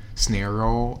like snare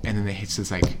roll, and then it hits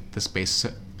this like the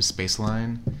space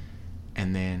line,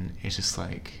 and then it's just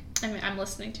like. I mean, I'm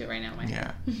listening to it right now.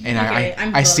 Yeah, and Okay,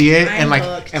 I see it, I'm and like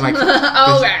hooked. and like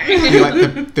Okay.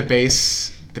 like the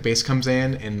bass comes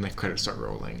in, and the credits start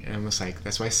rolling, and I'm just like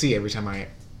that's what I see every time I.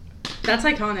 That's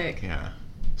iconic. Yeah,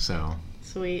 so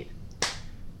Sweet.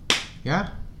 yeah.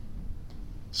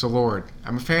 So Lord,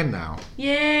 I'm a fan now.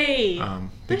 Yay! I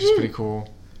think it's pretty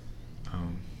cool.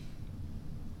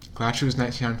 Glad she was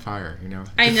 19 on fire, you know.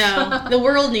 I know. The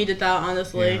world needed that,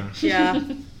 honestly. Yeah.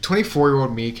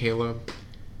 24-year-old me, Caleb,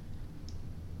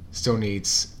 still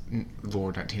needs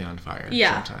Lord 19 on fire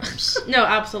Yeah. sometimes. No,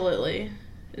 absolutely.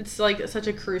 It's like such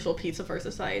a crucial piece of our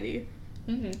society.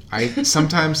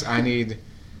 Sometimes I need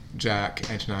Jack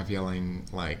Antonoff yelling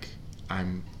like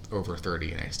I'm over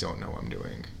 30 and I still don't know what I'm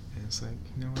doing. And it's like,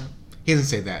 you know what? He doesn't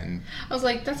say that, and I was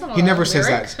like, that's not a he never says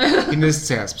lyric. that. He doesn't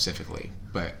say that specifically,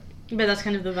 but that's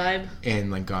kind of the vibe.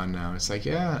 in like Gone Now, it's like,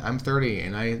 yeah, I'm 30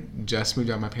 and I just moved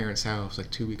out of my parents' house like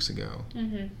 2 weeks ago.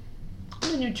 I'm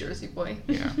a New Jersey boy.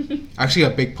 Yeah. Actually,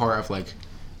 a big part of like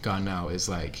Gone Now is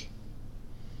like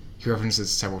he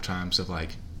references several times of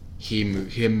like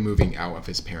him moving out of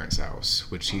his parents' house,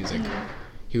 which he's like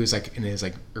he was like in his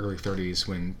like early 30s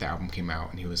when the album came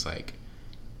out, and he was like,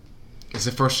 it's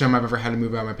the first time I've ever had to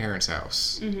move out of my parents'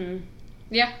 house,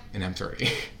 Yeah. and I'm 30.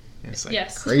 And it's like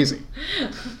Yes. crazy.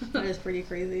 That is pretty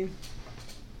crazy.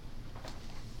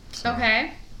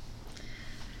 Okay.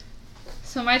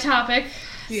 So my topic.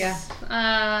 Yeah.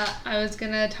 I was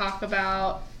gonna talk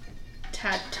about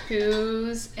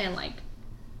tattoos and like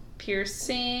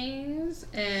piercings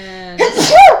and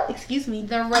Excuse me.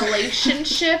 the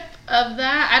relationship of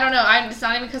that. I don't know. It's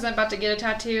not even because I'm about to get a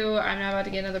tattoo. I'm not about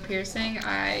to get another piercing.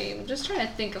 I'm just trying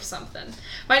to think of something.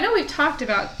 But I know we've talked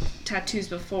about tattoos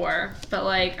before, but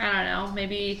like I don't know.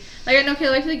 Maybe like I know,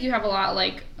 Kayla, I feel like you have a lot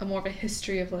like more of a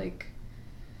history of like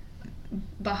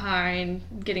behind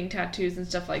getting tattoos and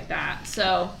stuff like that.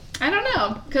 So I don't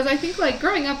know, because I think like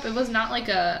growing up, it was not like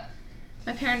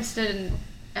my parents didn't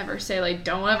ever say like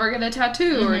don't ever get a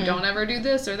tattoo or don't ever do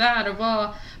this or that or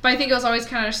blah. But I think it was always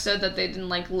kind of understood that they didn't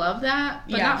like love that,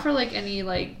 but not for like any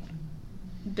like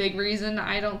big reason.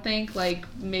 I don't think, like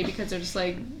maybe because they're just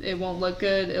like it won't look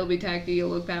good, it'll be tacky, you'll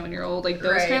look bad when you're old, like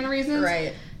those kind of reasons.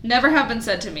 Right. Never have been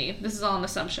said to me. This is all an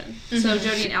assumption. So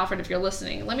Jody and Alfred, if you're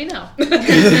listening, let me know.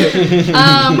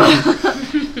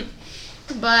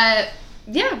 But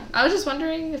yeah, I was just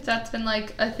wondering if that's been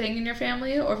like a thing in your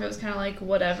family, or if it was kind of like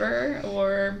whatever,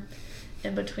 or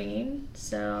in between.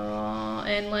 So,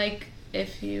 and like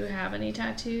if you have any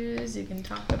tattoos, you can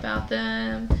talk about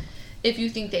them. If you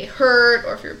think they hurt,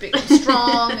 or if you're big and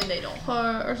strong and they don't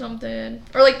hurt or something.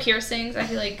 Or like piercings. I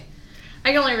feel like I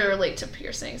can only really relate to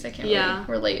piercings. I can't really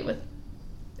relate with...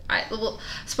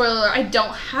 spoiler alert, I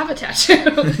don't have a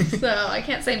tattoo. So I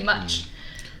can't say much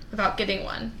about getting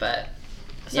one. But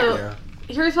So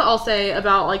here's what I'll say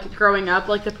about like growing up,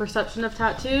 like the perception of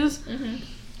tattoos.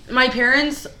 My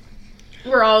parents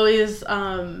were always... it's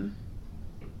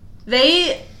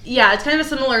kind of a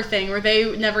similar thing where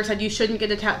they never said you shouldn't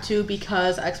get a tattoo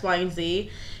because X, Y, and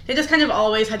Z. They just kind of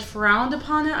always had frowned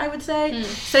upon it, I would say.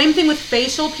 Same thing with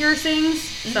facial piercings.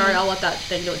 Sorry, I'll let that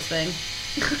thing do its thing.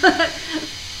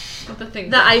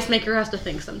 The ice maker has to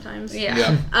think sometimes.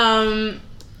 Yeah.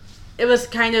 It was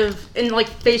kind of in like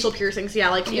facial piercings,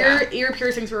 ear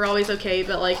piercings were always okay,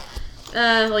 but like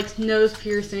nose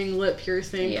piercing, lip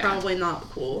piercing, probably not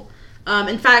cool.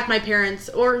 In fact, my parents,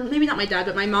 or maybe not my dad,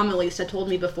 but my mom at least had told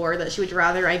me before that she would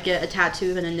rather I get a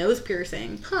tattoo than a nose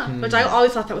piercing. Which I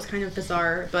always thought that was kind of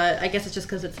bizarre, but I guess it's just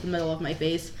because it's the middle of my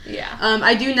face. Yeah.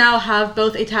 I do now have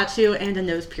both a tattoo and a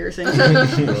nose piercing.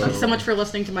 So much for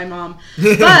listening to my mom.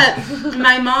 But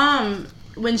my mom,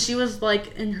 when she was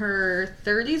like in her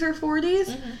 30s or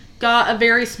 40s, got a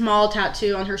very small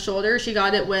tattoo on her shoulder. She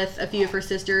got it with a few of her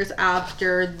sisters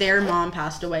after their mom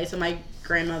passed away. So my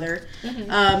grandmother,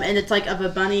 and it's like of a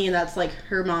bunny, and that's like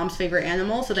her mom's favorite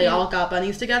animal, so they all got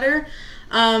bunnies together.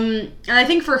 And I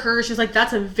think for her, she's like,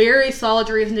 that's a very solid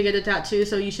reason to get a tattoo,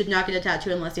 so you should not get a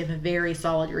tattoo unless you have a very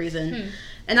solid reason.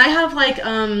 And I have like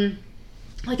a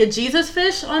Jesus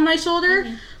fish on my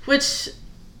shoulder, which,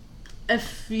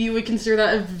 if you would consider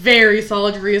that a very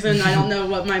solid reason, I don't know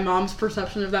what my mom's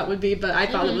perception of that would be, but I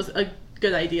thought it was a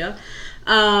good idea.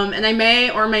 And I may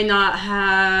or may not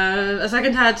have a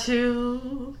second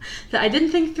tattoo that I didn't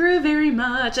think through very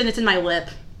much, and it's in my lip.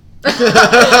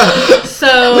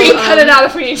 So We can cut it out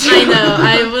if we need to. I know.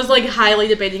 I was like highly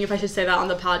debating if I should say that on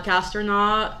the podcast or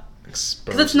not, because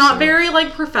it's not very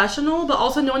like professional, but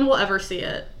also no one will ever see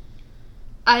it.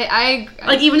 I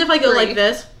Like even if I go agree. like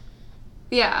this,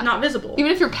 yeah, not visible.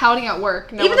 even if you're pouting at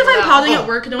work, no Even one if will I'm know. pouting at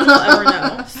work, no one will ever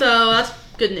know. So that's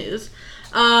good news.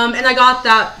 And I got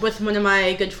that with one of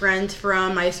my good friends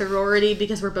from my sorority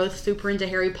because we're both super into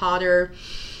Harry Potter.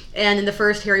 And in the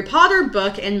first Harry Potter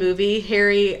book and movie,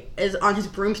 Harry is on his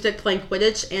broomstick playing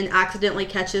Quidditch and accidentally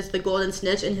catches the golden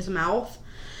snitch in his mouth.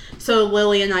 So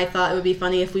Lily and I thought it would be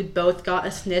funny if we both got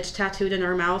a snitch tattooed in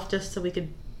our mouth just so we could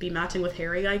be matching with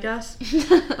Harry, I guess. So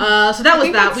that was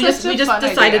think that. that's We just such a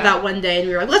decided fun idea. that one day and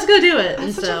we were like, let's go do it. That's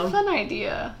And such so a fun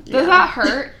idea. Does Yeah. that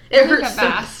hurt? It I think hurts at so-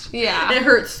 fast. Yeah. it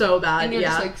hurts so bad. and you're yeah.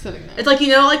 just like sitting there. It's like, you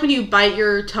know, like when you bite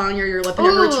your tongue or your lip and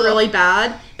it hurts Ooh. really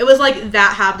bad. It was like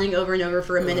that happening over and over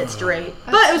for a minute straight.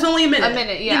 But it was only a minute. A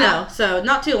minute, yeah. You know, so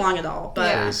not too long at all. But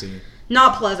Yeah. Crazy.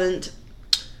 not pleasant.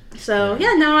 So,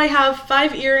 yeah, now I have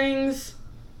 5 earrings,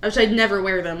 which I'd never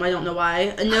wear them. I don't know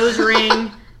why. A nose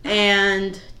ring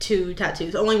and 2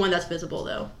 tattoos. Only one that's visible,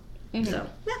 though. Mm-hmm. So,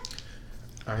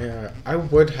 yeah. I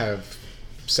would have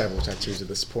several tattoos at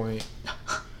this point.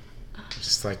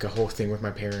 Just like a whole thing with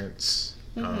my parents.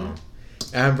 And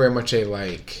I'm very much a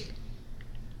like,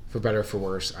 for better or for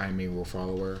worse, I'm a rule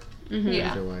follower. I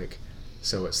Yeah. feel like,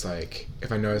 so it's like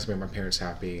if I know it's made my parents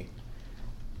happy.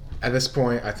 At this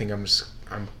point, I think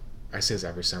I say this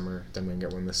every summer. That I'm gonna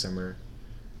get one this summer,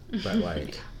 but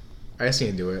like, I just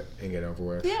need to do it and get it over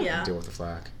with. Yeah. And deal with the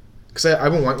flack. Because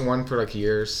I've been wanting one for like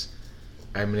years.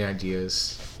 I have many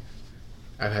ideas.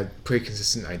 I've had pretty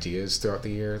consistent ideas throughout the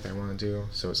year that I want to do.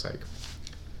 So it's like,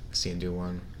 I just need to do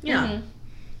one. Yeah.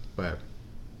 But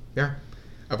yeah,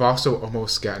 I've also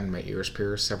almost gotten my ears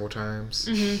pierced several times.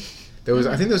 There was,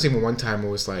 I think there was even one time it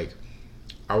was like,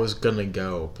 I was gonna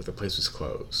go, but the place was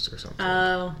closed or something,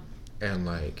 Oh. and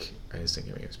like I just didn't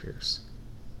get my ears pierced.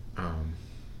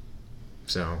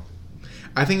 So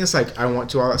I think it's like I want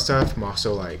to do all that stuff. I'm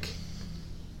also like,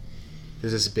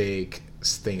 there's this big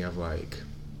thing of like,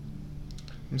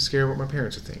 I'm scared what my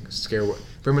parents would think.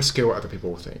 Very much scared what other people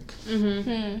will think.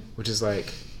 Which is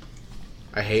like,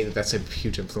 I hate that that's a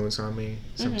huge influence on me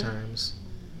sometimes.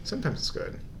 Sometimes it's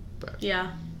good, but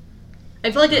Yeah. I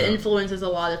feel like it influences a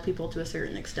lot of people to a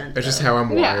certain extent. it's just though. how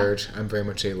I'm Yeah. wired. I'm very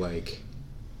much a like,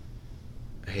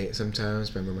 I hate it sometimes,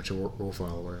 but I'm very much a rule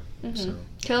follower. So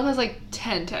Caleb has like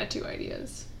 10 tattoo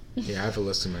ideas. yeah, I have a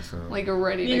list on my phone. Like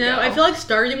ready to You know, go. I feel like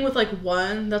starting with like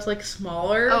one that's like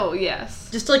smaller. Oh, yes.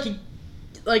 Just to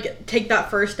like take that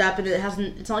first step, and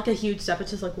it's not like a huge step. It's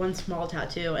just like one small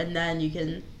tattoo, and then you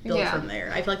can build Yeah. from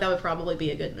there. I feel like that would probably be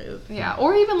a good move. Yeah,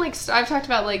 or even like I've talked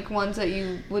about like ones that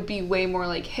you would be way more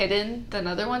like hidden than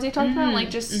other ones you talked about. Like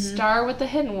just start with the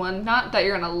hidden one. Not that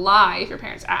you're gonna lie if your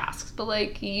parents ask, but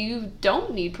like you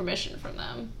don't need permission from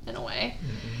them in a way.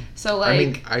 So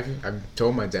like, I mean, I've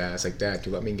told my dad, it's like, Dad, if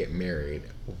you let me get married,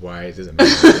 why does it matter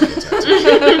if I get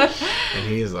tattooed? And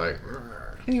he's like,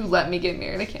 you let me get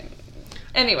married. I can't.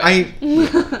 Anyway,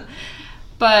 I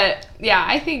but yeah,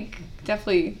 I think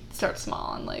definitely start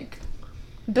small and like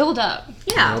build up,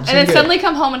 Yeah. and then suddenly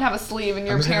come home and have a sleeve, and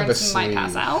your just gonna have a parents might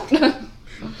pass sleeve. out.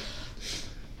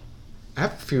 I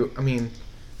have a few. I mean,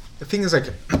 the thing is, like,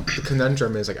 the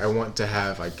conundrum is, like, I want to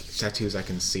have, like, tattoos I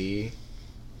can see.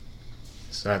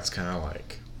 So that's kind of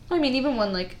like, I mean, even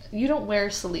when like you don't wear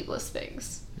sleeveless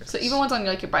things, so even ones on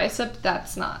like your bicep,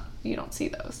 that's not, you don't see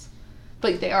those,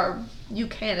 but they are. You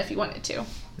can if you wanted to.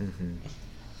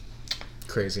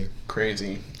 crazy.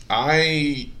 Crazy.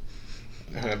 I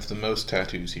have the most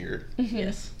tattoos here.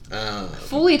 Yes.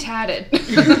 Fully tatted.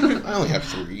 I only have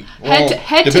 3. Head to-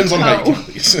 head to depends on how you toe. count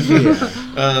these.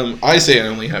 I say I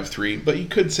only have 3, but you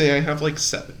could say I have like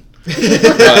 7. But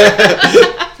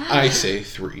I say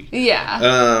 3.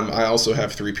 Yeah. I also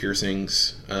have 3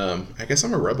 piercings. I guess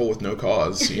I'm a rebel with no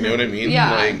cause. You know what I mean?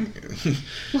 Yeah. Like,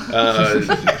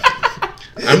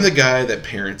 I'm the guy that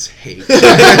parents hate.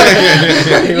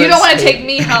 You don't want to take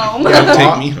me home.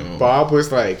 Take me home. Bob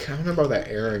was like, I don't know about that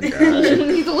Aaron guy.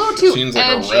 He's a little too Seems like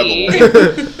edgy. a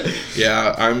rebel.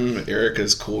 Yeah, I'm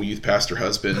Erica's cool youth pastor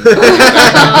husband.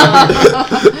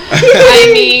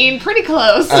 I mean, pretty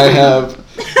close. I have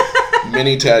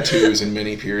many tattoos and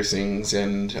many piercings,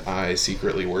 and I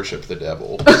secretly worship the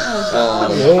devil. I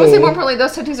would say more importantly,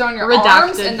 those tattoos are on your Redacted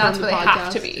arms, and that's from where the they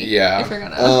have podcast. to be. Yeah. If you're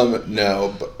gonna.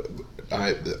 No, but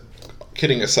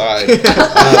kidding aside,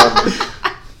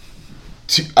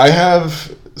 I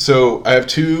have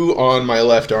 2 on my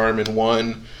left arm and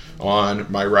 1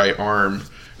 on my right arm,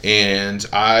 and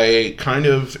I kind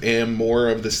of am more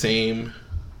of the same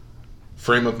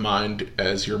frame of mind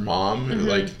as your mom,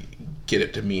 like get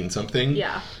it to mean something.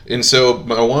 Yeah. And so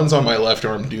my ones on my left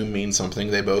arm do mean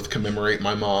something. They both commemorate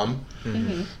my mom.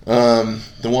 The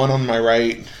one on my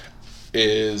right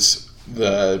is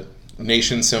the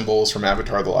nation symbols from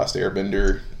Avatar: The Last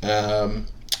Airbender.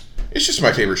 It's just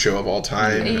my favorite show of all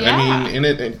time. Yeah. I mean, and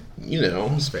it you know,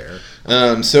 It's fair.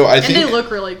 so I And think they look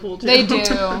really cool too. They do.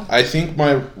 I think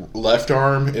my left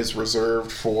arm is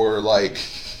reserved for like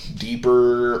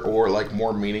deeper or like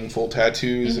more meaningful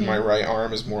tattoos, and my right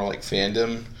arm is more like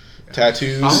fandom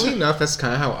tattoos. Oddly enough, that's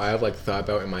kind of how I've like thought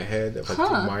about in my head of like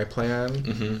my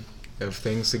plan of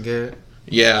things to get.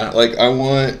 Yeah, like I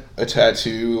want a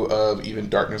tattoo of Even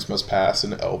Darkness Must Pass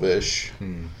in Elvish.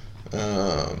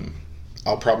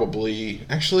 I'll probably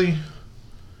actually.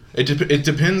 It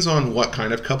depends on what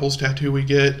kind of couples tattoo we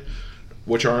get,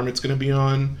 which arm it's going to be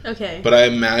on. Okay. But I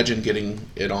imagine getting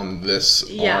it on this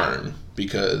Yeah. arm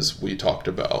because we talked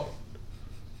about.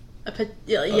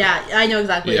 Yeah, I know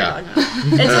exactly Yeah. what you're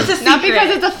talking about. It's a Not secret.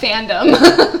 because it's a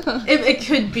fandom. It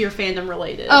could be fandom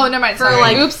related. Oh, never mind. For Sorry.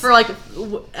 like Oops. for like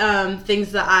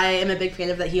things that I am a big fan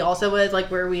of that he also is, like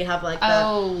where we have like the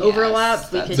Oh, yes.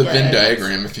 overlap. We That's could The get Venn it.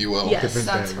 diagram, if you will. Yes. Venn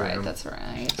That's diagram. right. That's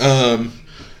right.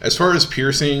 As far as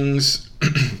piercings,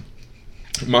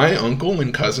 my uncle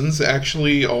and cousins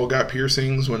actually all got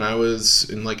piercings when I was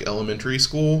in like elementary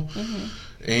school,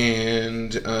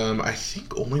 and I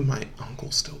think only my uncle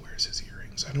still wears his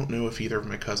earrings. I don't know if either of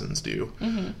my cousins do,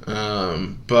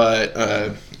 but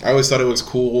I always thought it was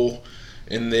cool.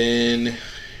 And then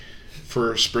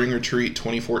for spring retreat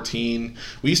 2014,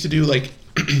 we used to do like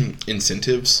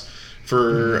incentives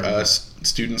for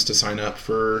students to sign up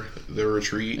for the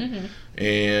retreat.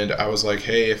 And I was like,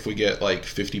 hey, if we get like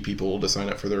 50 people to sign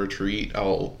up for the retreat,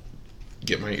 I'll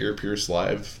get my ear pierced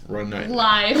live one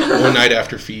night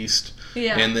after feast.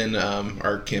 Yeah. And then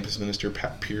our campus minister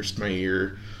pierced my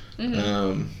ear.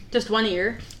 Just one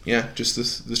ear. Yeah, just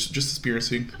this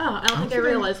piercing. Oh, I don't think I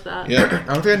realized that. Yeah.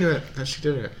 I don't think I knew that she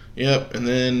did it. Yep. And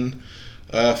then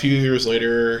a few years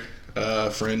later,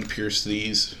 a friend pierced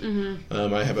these.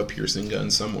 I have a piercing gun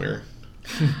somewhere.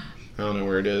 I don't know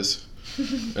where it is.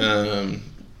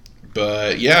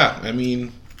 But yeah, I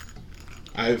mean,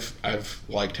 I've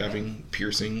liked having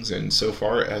piercings, and so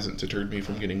far it hasn't deterred me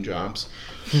from getting jobs.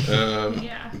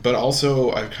 Yeah. But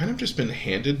also, I've kind of just been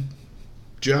handed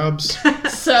jobs.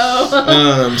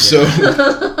 So.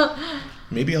 So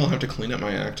maybe I'll have to clean up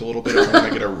my act a little bit if I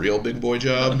want to get a real big boy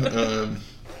job.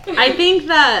 I think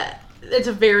that it's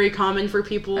very common for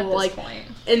people At this like point.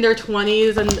 in their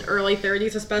 20s and early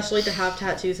 30s especially to have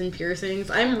tattoos and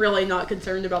piercings. I'm really not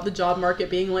concerned about the job market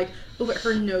being like, oh, but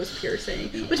her nose piercing.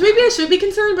 Which maybe I should be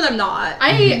concerned, but I'm not.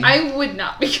 I would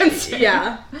not be concerned.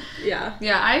 Yeah. Yeah,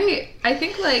 I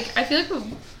think, like, I feel like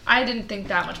I didn't think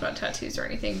that much about tattoos or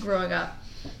anything growing up.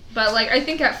 But, like, I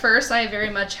think at first I very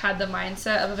much had the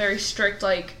mindset of a very strict,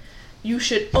 like, you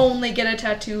should only get a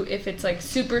tattoo if it's, like,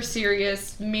 super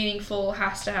serious, meaningful,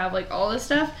 has to have, like, all this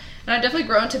stuff. And I've definitely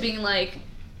grown to being, like,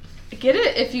 get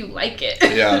it if you like it.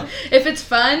 Yeah. If it's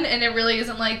fun and it really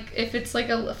isn't, like, if it's, like,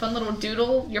 a fun little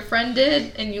doodle your friend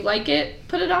did and you like it,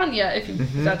 put it on you if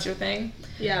that's your thing.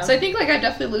 Yeah. So I think, like, I've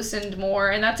definitely loosened more,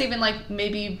 and that's even, like,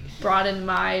 maybe broadened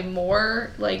my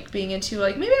more, like, being into,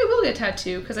 like, maybe I will get a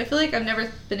tattoo, because I feel like I've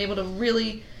never been able to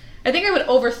really, I think I would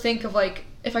overthink of, like,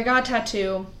 if I got a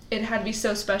tattoo, it had to be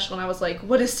so special, and I was like,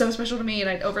 what is so special to me, and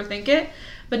I'd overthink it.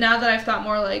 But now that I've thought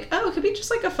more, like, oh, it could be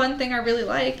just, like, a fun thing I really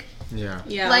like. Yeah.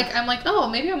 Yeah. Like, I'm like, oh,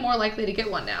 maybe I'm more likely to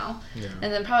get one now. Yeah.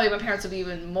 And then probably my parents would be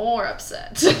even more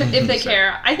upset if they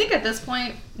care. I think at this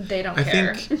point, they don't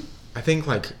care. I think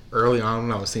like early on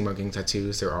when I was thinking about getting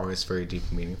tattoos, they're always very deep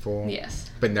and meaningful.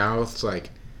 Yes. But now it's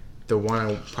like the one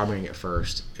I'm probably gonna get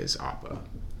first is Appa,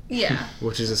 Yeah.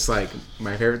 which is just like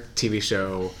my favorite TV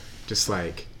show. Just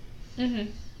like,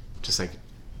 just like,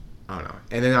 I don't know.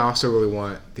 And then I also really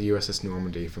want the USS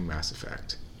Normandy from Mass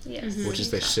Effect, Yes. which is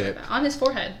the ship. On his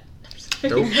forehead.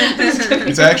 Nope.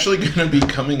 It's actually going to be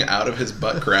coming out of his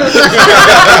butt crack.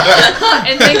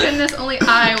 And thank goodness only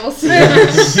I will see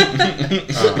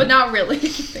it. But not really.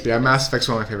 Yeah, Mass Effect's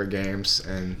one of my favorite games,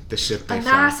 and the ship they A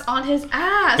fly. mass on his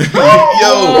ass. Yo!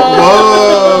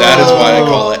 Whoa! That is why I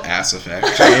call it Ass Effect.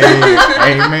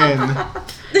 Hey, amen.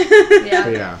 Yeah.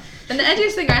 But yeah. And the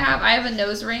edgiest thing I have a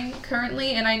nose ring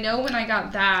currently, and I know when I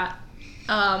got that,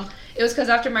 it was because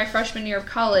after my freshman year of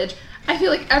college, I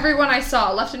feel like everyone I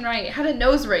saw, left and right, had a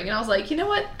nose ring, and I was like, you know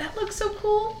what? That looks so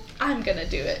cool. I'm gonna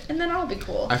do it, and then I'll be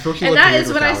cool. I feel he and looked that weird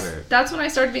is when without it. that's when I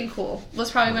started being cool. Was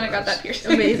probably when I got that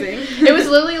piercing. Amazing. It was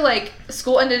literally like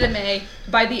school ended in May.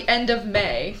 By the end of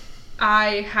May,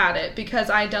 I had it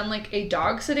because I had done like a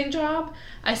dog sitting job.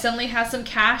 I suddenly had some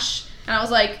cash, and I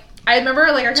was like, I remember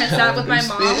like I kind of sat up with my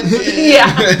mom. Yeah,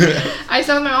 I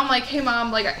sat with my mom like, hey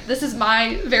mom, like this is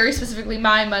very specifically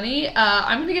my money.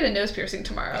 I'm gonna get a nose piercing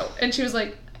tomorrow, and she was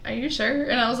like, are you sure?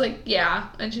 And I was like, yeah,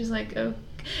 and she was like, oh.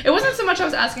 It wasn't so much I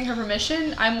was asking her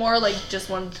permission. I more like just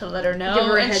wanted to let her know, Give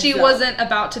her a and heads she up. wasn't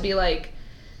about to be like,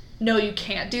 no, you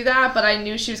can't do that. But I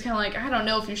knew she was kind of like, I don't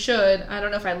know if you should. I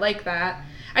don't know if I like that.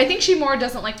 I think she more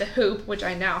doesn't like the hoop, which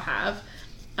I now have,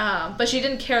 but she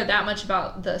didn't care that much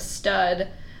about the stud.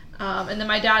 And then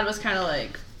my dad was kind of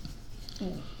like,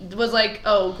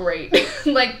 oh great,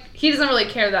 like he doesn't really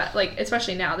care that, like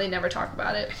especially now they never talk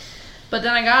about it. But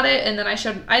then I got it, and then I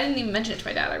didn't even mention it to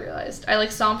my dad, I realized. I,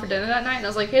 like, saw him for dinner that night, and I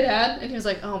was like, hey, Dad. And he was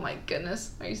like, oh, my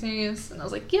goodness. Are you seeing this? And I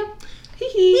was like, yep.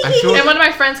 And one of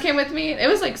my friends came with me. It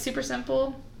was, like, super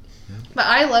simple. Yeah. But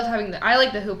I love I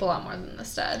like the hoop a lot more than the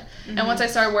stud. Mm-hmm. And once I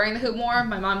started wearing the hoop more,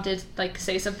 my mom did, like,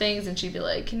 say some things, and she'd be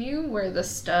like, can you wear the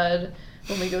stud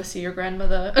when we go see your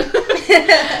grandmother?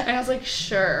 And I was like,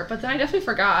 sure. But then I definitely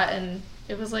forgot, and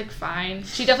it was, like, fine.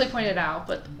 She definitely pointed it out,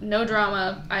 but no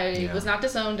drama. I was not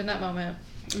disowned in that moment.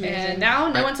 Amazing. And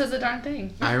now no one says a darn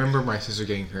thing. I remember my sister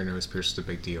getting her nose pierced was a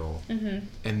big deal. Mm-hmm.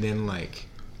 And then, like,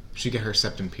 she got her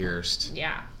septum pierced.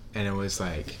 Yeah. And it was,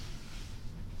 like,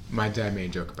 my dad made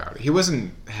a joke about it. He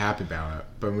wasn't happy about it,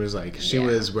 but it was, like, she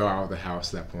was well out of the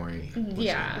house at that point.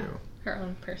 Yeah. Her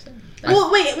own person.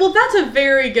 Well, that's a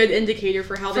very good indicator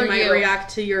for how they might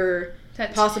react to your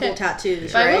possible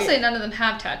tattoos, But right? I will say none of them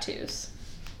have tattoos.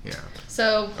 Yeah.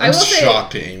 So I'm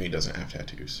shocked that Amy doesn't have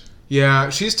tattoos. Yeah,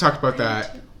 she's talked about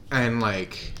that, and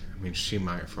like, I mean, she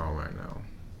might for all I know.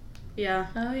 Yeah.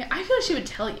 Oh yeah, I feel like she would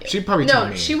tell you. She'd probably tell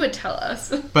me. No, she would tell us.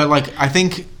 But like, I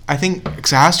think,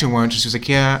 because I asked her once, she was like,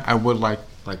 yeah, I would like,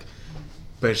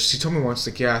 but she told me once,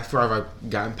 like, yeah, I thought I've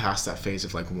like gotten past that phase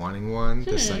of like wanting one.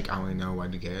 Just like I only know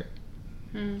when to get.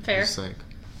 Fair. Just like,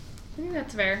 I think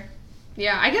that's fair.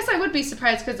 Yeah, I guess I would be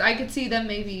surprised because I could see them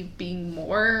maybe being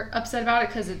more upset about it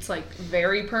because it's like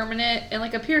very permanent, and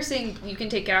like a piercing you can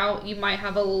take out. You might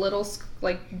have a little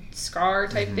like scar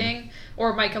type thing, or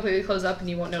it might completely close up and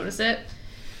you won't notice it.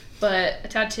 But a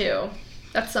tattoo,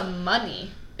 that's some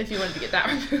money if you wanted to get that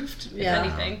removed, if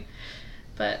anything.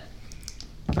 But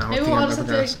I'm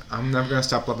never gonna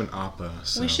stop loving Appa.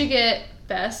 So. We should get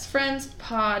best friends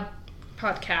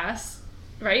podcasts,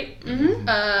 right?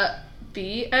 Mm-hmm.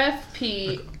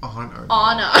 BFP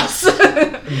on us.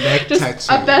 Neck Just tattoos.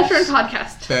 a best friend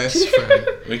podcast. Best friend.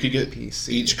 We could get PC.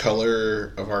 each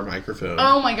color of our microphone.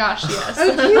 Oh my gosh, yes.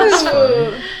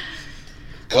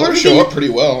 Colors show up pretty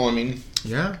well. I mean,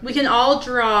 yeah. We can all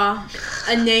draw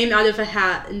a name out of a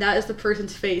hat, and that is the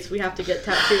person's face we have to get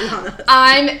tattooed on us.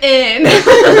 I'm in.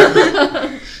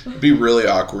 it'd be really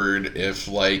awkward if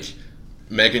like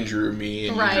Megan drew me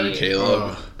and you drew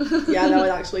Caleb. Yeah, that would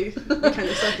actually be kind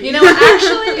of sucky. You know,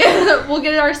 actually, we'll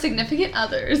get our significant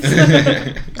others.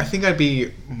 I think I'd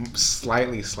be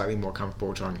slightly more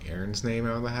comfortable drawing Aaron's name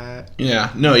out of the hat.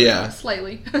 Yeah. No. Yeah.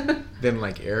 Slightly. Than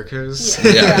like Erica's.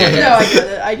 Yeah. Yeah. No, I get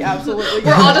it. I absolutely.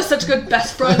 We're all just such good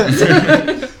best friends.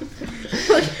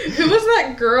 Like, who was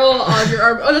that girl on your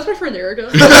arm? Oh, that's my friend Erica.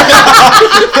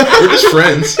 We're just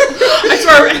friends. I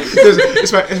swear.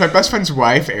 It's my best friend's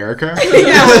wife, Erica.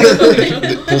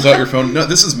 Yeah. Pulls out your phone. No,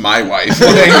 this is my wife.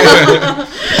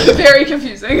 Very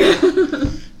confusing.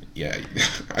 Yeah,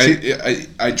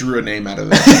 I drew a name out of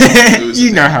it.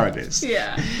 You know how it is.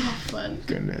 Yeah. Oh, fun.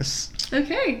 Goodness.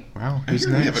 Okay. Wow. I Who's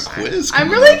hear we have a next? quiz. I'm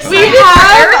coming really up. excited. We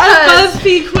have Erica's. a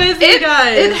BuzzFeed quiz, you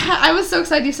guys. I was so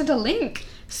excited you sent a link.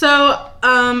 So,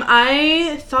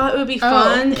 I thought it would be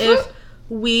fun if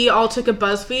we all took a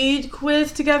BuzzFeed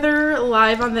quiz together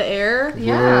live on the air.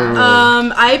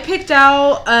 Yeah. I picked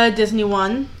out a Disney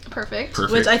one. Perfect.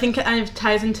 Which I think kind of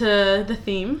ties into the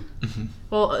theme. Mm-hmm.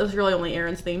 Well, it was really only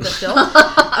Aaron's theme, but still.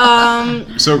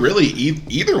 So really,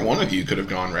 either one of you could have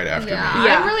gone right after me.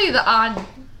 Yeah. I'm really the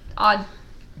odd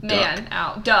man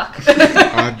out. Duck.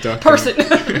 Odd duck.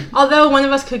 Person. Although one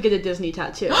of us could get a Disney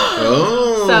tattoo.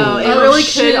 Oh. So it really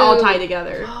could all tie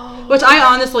together. Which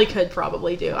I honestly could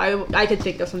probably do. I could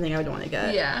think of something I would want to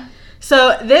get. Yeah.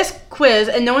 So this quiz,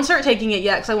 and no one started taking it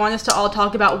yet because I want us to all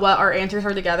talk about what our answers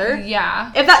are together.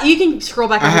 Yeah. If that, you can scroll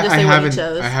back and just say what you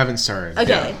chose. I haven't started.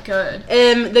 Okay. Yeah.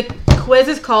 Good. The quiz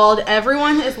is called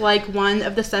 "Everyone is like one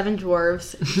of the seven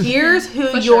dwarves. Here's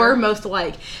who you're most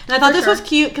like." And I thought this was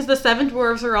cute because the seven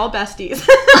dwarves are all besties, and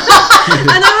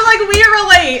I was like, "We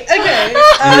relate." Okay.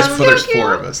 There's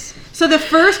 4 of us. So the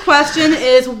first question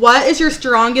is, what is your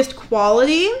strongest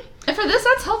quality? And for this,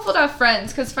 that's helpful to have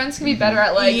friends, because friends can be better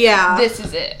at, like, Yeah. this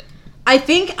is it. I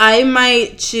think I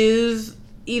might choose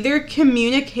either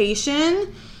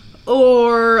communication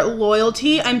or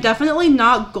loyalty. I'm definitely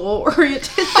not goal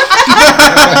oriented.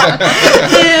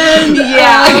 And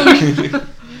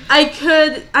I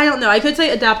could say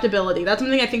adaptability. That's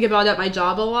something I think about at my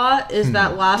job a lot, is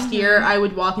that last year I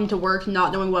would walk into work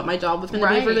not knowing what my job was going to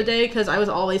be for the Right. day, because I was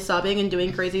always subbing and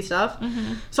doing crazy stuff.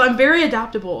 So I'm very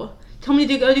adaptable. Tell me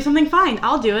to go do something, fine,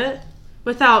 I'll do it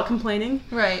without complaining.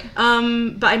 Right.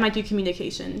 But I might do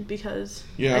communication because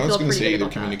Yeah, I feel was going to pretty say good either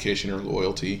about that. communication or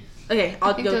loyalty. Okay, I'll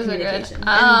I think go those are communication. good.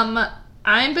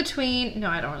 I'm between. No,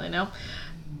 I don't really know.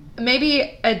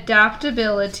 Maybe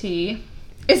adaptability.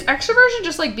 Is extroversion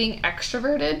just like being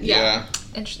extroverted? Yeah.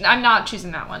 Interesting. I'm not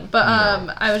choosing that one, but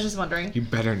I was just wondering. You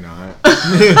better not.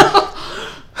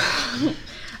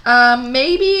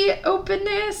 Maybe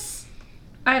openness.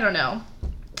 I don't know.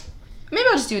 Maybe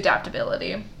I'll just do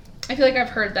adaptability. I feel like I've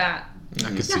heard that I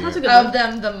can see that's a it. good of one.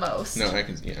 them the most. No, I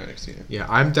can see it. Yeah,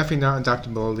 I'm definitely not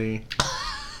adaptability.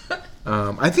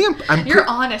 I think I'm You're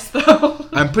honest though.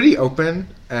 I'm pretty open,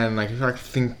 and like I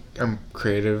think I'm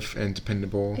creative and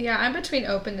dependable. Yeah, I'm between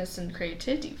openness and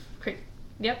creativity.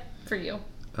 Yep, for you.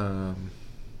 Not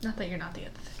that you're not the other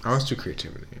thing. I always do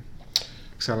creativity,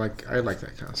 because I like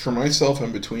that kind of For stuff. myself,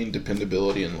 I'm between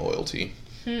dependability and loyalty.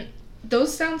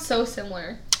 Those sound so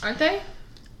similar, aren't they?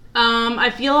 I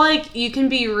feel like you can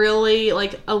be really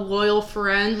like a loyal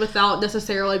friend without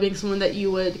necessarily being someone that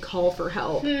you would call for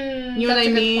help. You know what I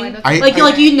mean?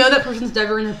 Like you know that person's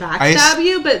never gonna backstab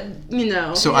you, but you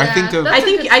know. So I think of that's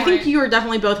a good I think point. you are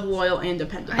definitely both loyal and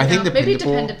dependent. I think know. Maybe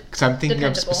dependable, because I'm thinking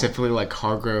of dependable. specifically like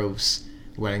Hargrove's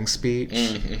wedding speech.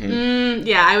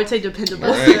 Yeah, I would say dependable.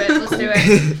 Let's do it. Let's do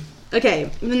it.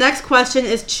 Okay, the next question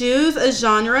is choose a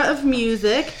genre of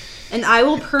music, and I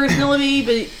will personally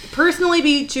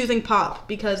be choosing pop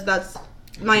because that's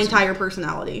my entire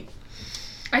personality.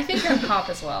 I think I'm pop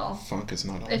as well. Funk is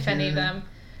not on If here. any of them.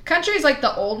 Country is like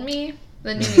the old me.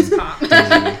 The new me's pop.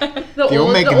 The old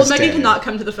old Megan's Megan dead. cannot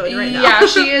come to the phone right now. Yeah,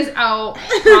 she is out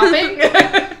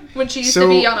popping when she used to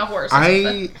be on a horse. Or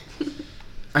something.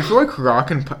 I feel like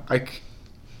rock and like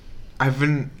I've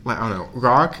been like I don't know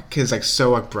rock is like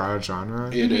so like broad genre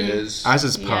It is. as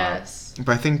is pop, Yes. but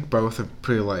I think both are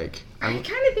pretty like I kind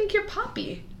of think you're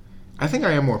poppy. I think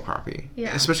I am more poppy,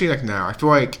 Yeah. especially like now. I feel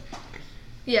like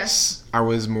Yes. I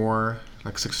was more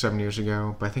like 6 or 7 years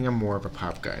ago, but I think I'm more of a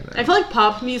pop guy now. I feel like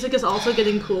pop music is also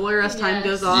getting cooler as time Yes.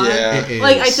 goes on. Yeah. It is.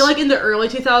 Like, I feel like in the early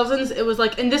 2000s, it was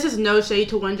like, and this is no shade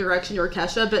to One Direction or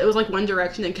Kesha, but it was like One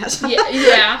Direction and Kesha.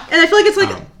 Yeah. And I feel like it's like,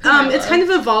 I it's love. kind of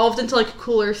evolved into like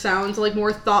cooler sounds, like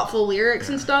more thoughtful lyrics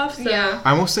and stuff. So. Yeah. I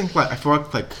almost think like I feel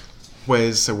like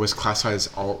was classified as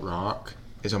alt rock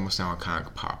is almost now kind of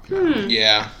like pop now.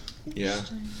 Yeah. Yeah.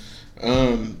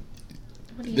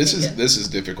 What do you This think? is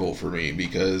difficult for me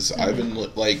because I've been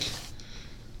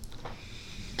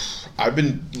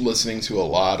listening to a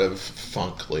lot of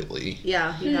funk lately.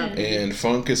 Yeah, you have. And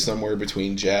funk is somewhere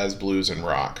between jazz, blues, and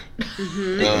rock.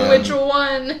 Which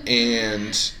one?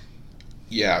 And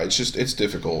yeah, it's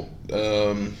difficult.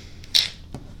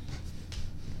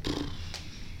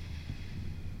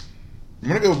 I'm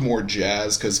gonna go with more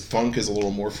jazz because funk is a little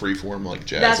more freeform, like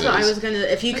jazz That's is. what I was gonna.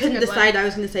 If you That's a couldn't good decide, I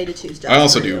was gonna say to choose jazz. I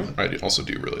also for do. you. I also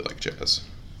do really like jazz.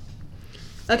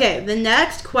 Okay, the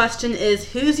next question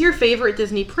is who's your favorite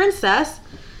Disney princess?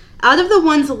 Out of the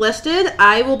ones listed,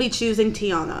 I will be choosing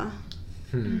Tiana.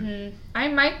 I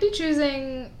might be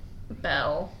choosing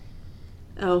Belle.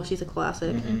 Oh, she's a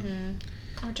classic.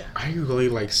 Or Jasmine. I really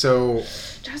like so.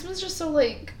 Jasmine's just so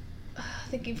like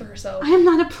thinking for herself. I am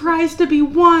not a prize to be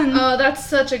won. Oh, that's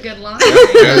such a good line.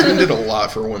 Jasmine did a lot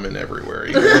for women everywhere.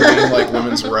 You know what I mean? Like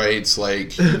women's rights,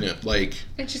 like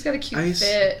And she's got a cute I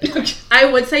fit. I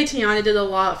would say Tiana did a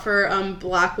lot for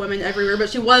black women everywhere, but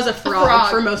she was a frog,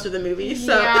 frog. for most of the movie.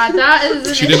 So Yeah, that is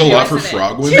an she did a issue, lot for isn't it?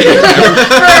 frog women. For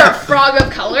a frog of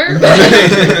color.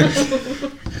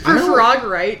 for frog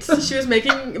rights, she was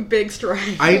making big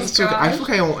strides. I Oh, feel gosh. like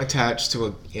I won't attach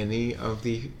to any of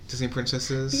the Disney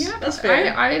princesses. Yeah, That's fair.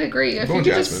 I'd agree. If Go you on,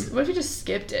 could just, Jasmine. what if you just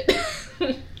skipped it?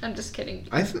 I'm just kidding.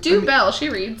 I Do mean, Belle. She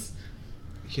reads.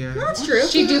 Yeah. That's true.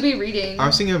 She do be reading. I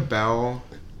was thinking of Belle,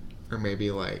 or maybe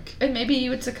like And maybe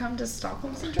you would succumb to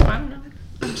Stockholm syndrome. I don't know.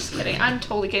 I'm just kidding. I'm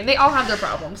totally kidding. They all have their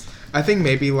problems. I think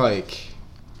maybe like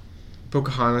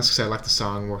Pocahontas because I like the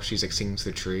song where she's like sings to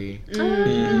the tree. And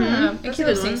That's a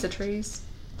Caleb good sings one. the trees.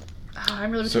 Oh,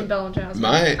 I'm really between So, Belle and Jasmine.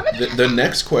 the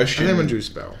next I think I'm gonna question, choose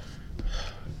Belle.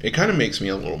 it kind of makes me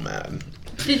a little mad.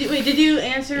 Did you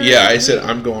answer? Yeah, I said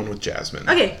I'm going with Jasmine.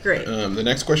 Okay, great. The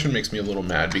next question makes me a little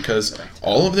mad because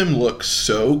all of them look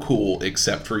so cool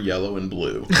except for yellow and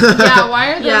blue. Yeah,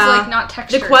 why are those Yeah. like not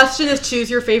textured? The question is choose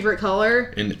your favorite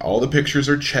color. And all the pictures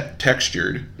are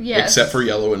textured Yes. except for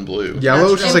yellow and blue.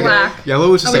 Yellow is just And like black.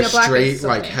 yellow is just I mean, like the black straight, is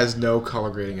like something. has no color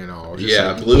grading at all. Just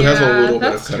Yeah, like, blue has a Yeah, little bit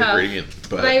of that's color tough. gradient,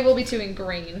 But but I will be doing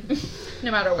green,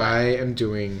 no matter what. I am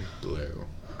doing blue.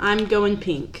 I'm going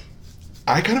pink.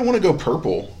 I kind of want to go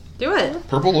purple. Do it.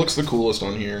 Purple looks the coolest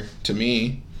on here to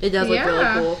me. It does look really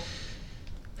Yeah. cool.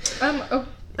 Oh,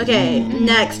 Okay,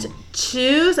 next.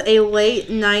 Choose a late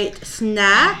night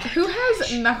snack. who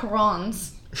has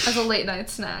macarons as a late night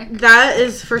snack? That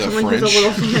is for The someone who's French. a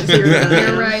little fancier than I You're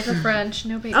am. right, the French.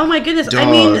 No bacon. Oh my goodness! I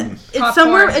Dog. mean, it's Popcorn.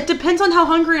 somewhere. It depends on how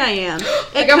hungry I am.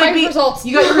 I It got could my be- results.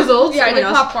 You got your results? Yeah, Oh I my did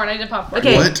gosh. popcorn. I did popcorn.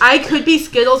 Okay, What? I could be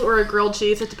Skittles or a grilled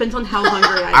cheese. It depends on how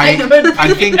hungry I am.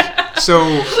 I think so.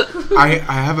 I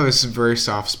have a very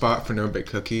soft spot for no bake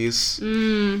cookies.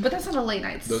 But that's not a late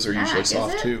night Those are snack, usually is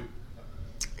soft it? too.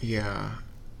 Yeah,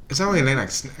 it's not really late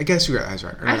night. I guess you guys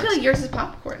right. I feel like yours is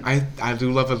popcorn. I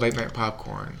do love a late night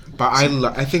popcorn, but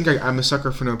I think I'm a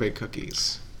sucker for no bake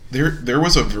cookies. There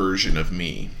was a version of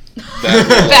me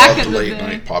that Back loved in the late day.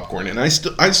 night popcorn, and I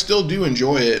still do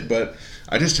enjoy it, but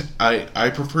I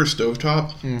prefer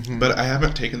stovetop, Mm-hmm. but I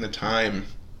haven't taken the time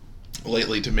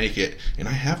lately to make it, and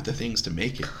I have the things to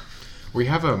make it. We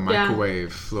have a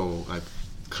microwave little like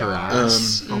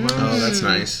class. Oh, that's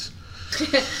nice.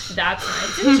 That's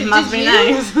nice. Did Must be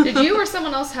nice. Did you or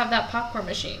someone else have that popcorn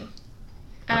machine?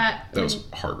 That was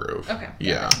Hargrove. Okay.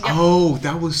 Yeah. Oh,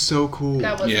 that was so cool.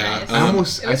 That was Yeah, nice. I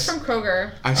almost It was from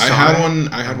Kroger. I I saw had it. one.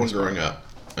 I had one growing up,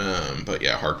 but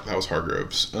yeah, that was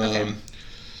Hargrove's.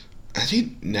 I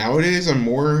think nowadays I'm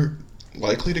more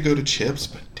likely to go to chips,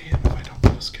 but damn if I don't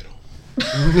love a Skittle.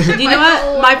 You know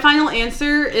what? My final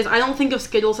answer is I don't think of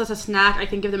Skittles as a snack. I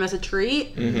think of them as a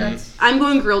treat. That's I'm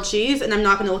going grilled cheese, and I'm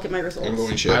not going to look at my results. I'm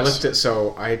going chips. I looked at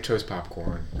so I chose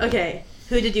popcorn. Okay,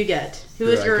 who did you get? Who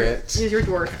did I your get? Who's your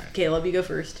dwarf? Caleb, you go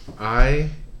first. I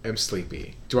am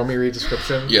sleepy. Do you want me to read the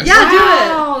description? Yes. Yeah, do it.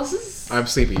 wow, this is I'm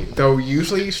sleepy. Though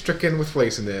usually stricken with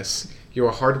laziness, you're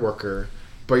a hard worker,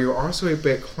 but you're also a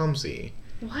bit clumsy,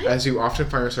 what? as you often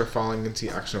find yourself falling into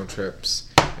accidental trips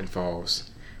and falls.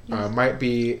 Might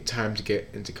be time to get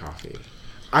into coffee.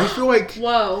 I feel like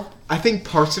Whoa. I think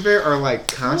parts of it are like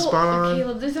kind of spot on.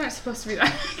 Caleb, these aren't supposed to be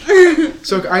that.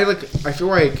 So I feel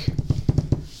like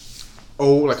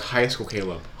high school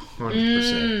Caleb,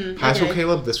 100%. High school okay.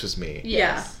 Caleb, this was me.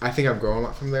 Yes. I think I've grown a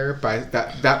lot from there, but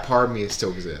that part of me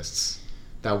still exists.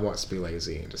 That wants to be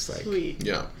lazy and just like. Sweet.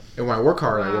 Yeah. And when I work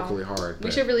hard, I Wow. work really hard. We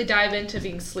but- should really dive into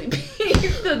being sleepy.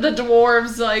 the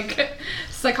dwarves, like,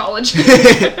 psychology.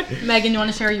 Megan, you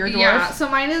want to share your dwarf? Yeah, so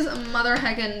mine is Mother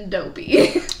Heckin'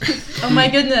 Dopey. Oh my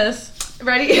goodness.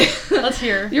 Ready? Let's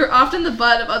hear. You're often the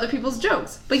butt of other people's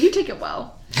jokes, but you take it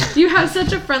well. You have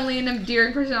such a friendly and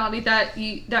endearing personality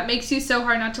that makes you so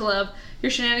hard not to love.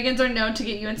 Your shenanigans are known to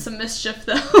get you in some mischief,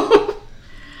 though.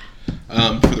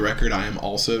 For the record, I am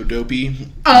also dopey.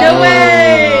 No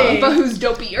way! But who's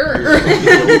dopier?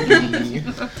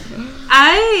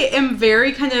 I am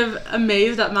very kind of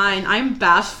amazed at mine. I'm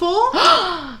bashful.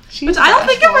 She's Which I don't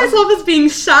think of myself as being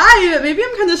shy, but maybe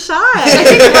I'm kind of shy.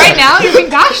 right now you're being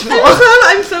bashful.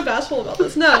 I'm so bashful about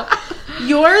this. No.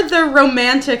 You're the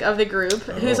romantic of the group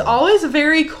who's always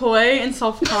very coy and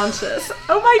self-conscious.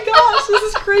 Oh my gosh, this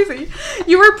is crazy.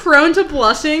 You are prone to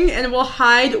blushing and will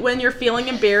hide when you're feeling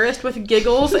embarrassed with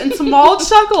giggles and small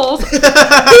chuckles. Who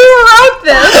wrote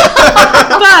this?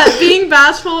 But being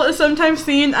bashful is sometimes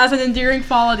seen as an endearing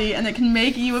quality and it can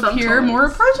make you appear Sometimes. more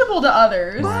approachable to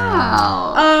others.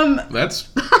 Wow. That's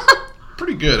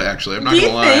pretty good, actually. I'm not Do you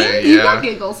gonna lie. think? You Yeah. got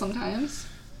giggles sometimes.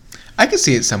 I can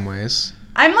see it some ways.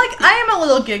 I am a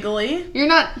little giggly. You're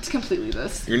not completely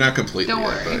this. You're not completely. Don't it,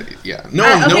 worry. But yeah. No.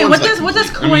 Okay, no what one's does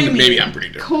like coy complete- I mean, mean? maybe I'm pretty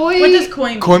different. Coy. What does coy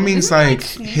mean? Coy means Isn't that like like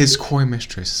sneaky? his coy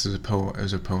mistress is a poem.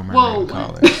 Is a poem I Whoa. read in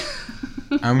college.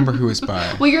 I remember who it's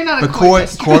by. Well, you're not a But coy coy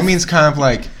mistress. means kind of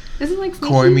like Isn't it like sneaky?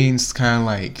 coy means kind of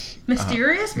like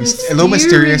Mysterious? a little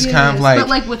mysterious, kind of like but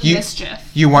like with you, mischief.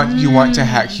 You want to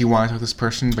hack. You want to talk this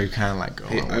person, but you kind of like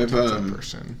Hey, I want to I've, talk to that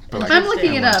person. But like, I'm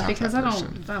looking it wanna up talk to because that I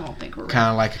person. don't think we're Kind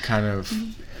of like a kind of.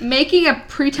 Making a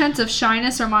pretense of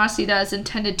shyness or modesty that is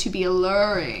intended to be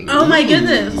alluring. Oh my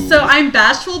goodness. So I'm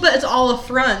bashful, but it's all a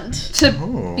front. To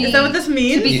Oh. be, Is that what this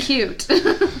means? to be cute.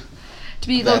 to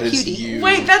be a That little is cutie. you.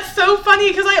 Wait, that's so funny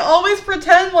because I always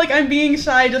pretend like I'm being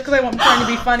shy just because I'm trying to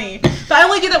be funny. But I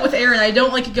only do that with Aaron. I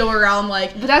don't like go around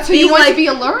like. But that's who being you want like, to be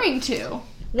alluring to.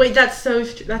 Wait, that's so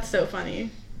funny.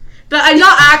 But I'm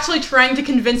not actually trying to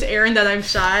convince Aaron that I'm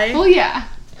shy. Well, yeah.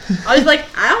 I was like,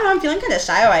 I don't know, I'm feeling kind of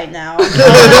shy right now.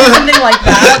 Something like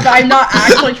that, but I'm not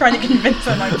actually trying to convince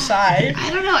him I'm shy. I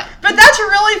don't know. But that's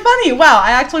really funny. Wow,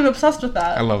 I actually am obsessed with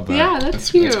that. I love that. Yeah,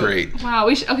 that's cute. That's great. Wow,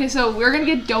 we should. Okay, so we're gonna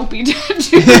get dopey tattoos.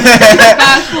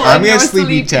 Bashful I'm and gonna no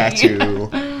sleepy sleepy. tattoo.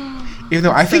 Even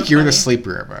though I think you're the funny.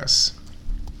 sleeper of us.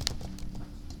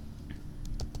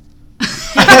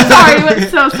 Sorry, it went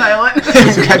so silent. What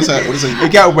is that? What is it?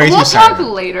 It got way We'll too talk silent.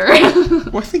 later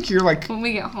Well, I think you're like. when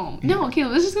we get home. No, okay,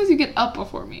 this is because you get up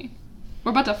before me.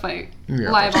 We're about to fight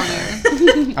Yeah. live on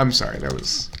air. I'm sorry. That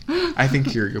was. I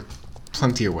think you're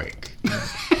plenty awake.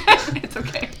 It's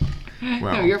okay.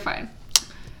 Well. No, you're fine.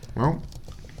 Well,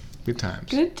 good times.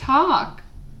 Good talk.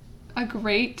 A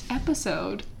great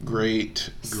episode. Great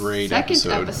Second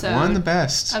episode. One of the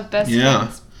best. of Best Yeah.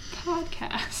 Friends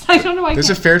podcast. I don't know why I There's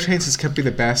a can't. fair chance this could be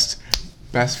the best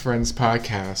Friends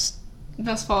podcast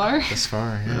Thus far. thus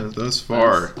far. Yeah. Thus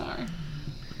far. Thus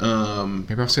far.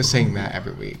 Maybe I'll start saying that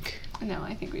every week. No,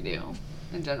 I think we do.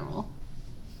 In general.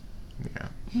 Yeah.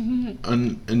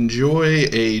 Enjoy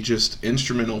a just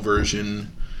instrumental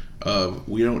version of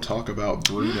We Don't Talk About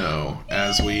Bruno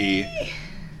as we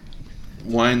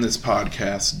wind this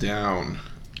podcast down.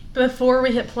 Before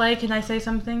we hit play, can I say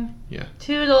something? Yeah.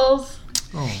 Toodles.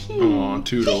 Aw,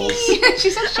 toodles.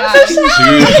 She's so shy.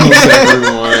 Toodles,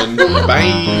 everyone.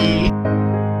 Bye.